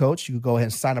jiu-jitsu coach. You can go ahead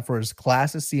and sign up for his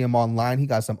classes, see him online. He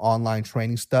got some online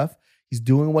training stuff. He's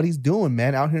doing what he's doing,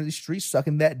 man, out here in the streets,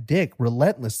 sucking that dick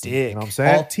relentlessly. Dick. You know what I'm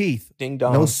saying? All teeth. Ding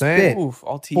dong. No saying? spit. Oof,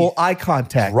 all teeth. Full eye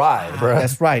contact. Right, bro.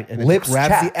 That's right. And Lips it grabs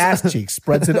chapped. the ass cheek,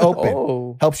 spreads it open.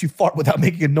 Oh. Helps you fart without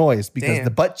making a noise because Damn.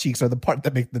 the butt cheeks are the part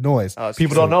that make the noise. Oh, it's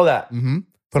People true. don't know that. Mm-hmm.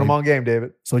 Put them on game,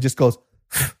 David. So it just goes,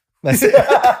 that's it.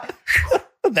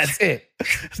 That's it.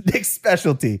 Nick's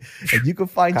specialty. And you can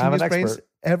find Kind of Genius an Brains expert.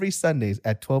 every Sundays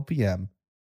at 12 p.m.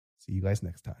 See you guys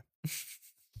next time.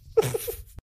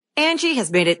 Angie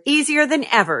has made it easier than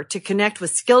ever to connect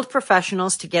with skilled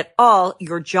professionals to get all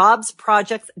your jobs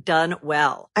projects done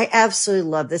well. I absolutely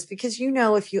love this because,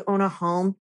 if you own a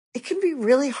home, it can be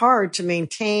really hard to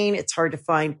maintain. It's hard to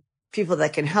find people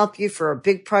that can help you for a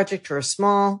big project or a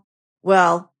small.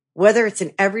 Well, whether it's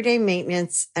in everyday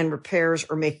maintenance and repairs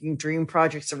or making dream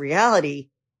projects a reality,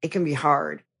 it can be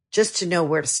hard just to know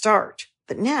where to start.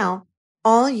 But now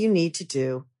all you need to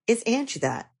do is Angie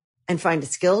that and find a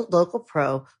skilled local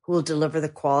pro who will deliver the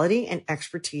quality and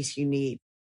expertise you need.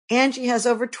 Angie has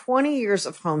over 20 years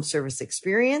of home service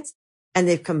experience, and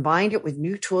they've combined it with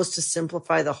new tools to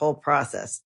simplify the whole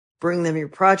process. Bring them your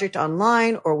project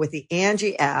online or with the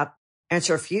Angie app,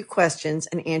 answer a few questions,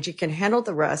 and Angie can handle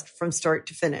the rest from start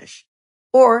to finish.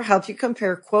 Or help you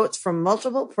compare quotes from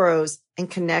multiple pros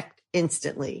and connect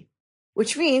instantly,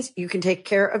 which means you can take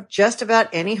care of just about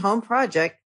any home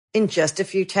project in just a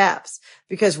few taps.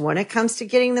 Because when it comes to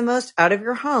getting the most out of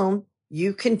your home,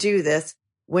 you can do this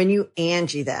when you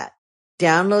Angie that.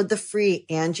 Download the free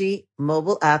Angie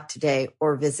mobile app today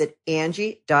or visit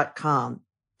Angie.com.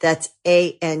 That's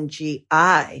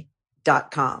ANGI.com.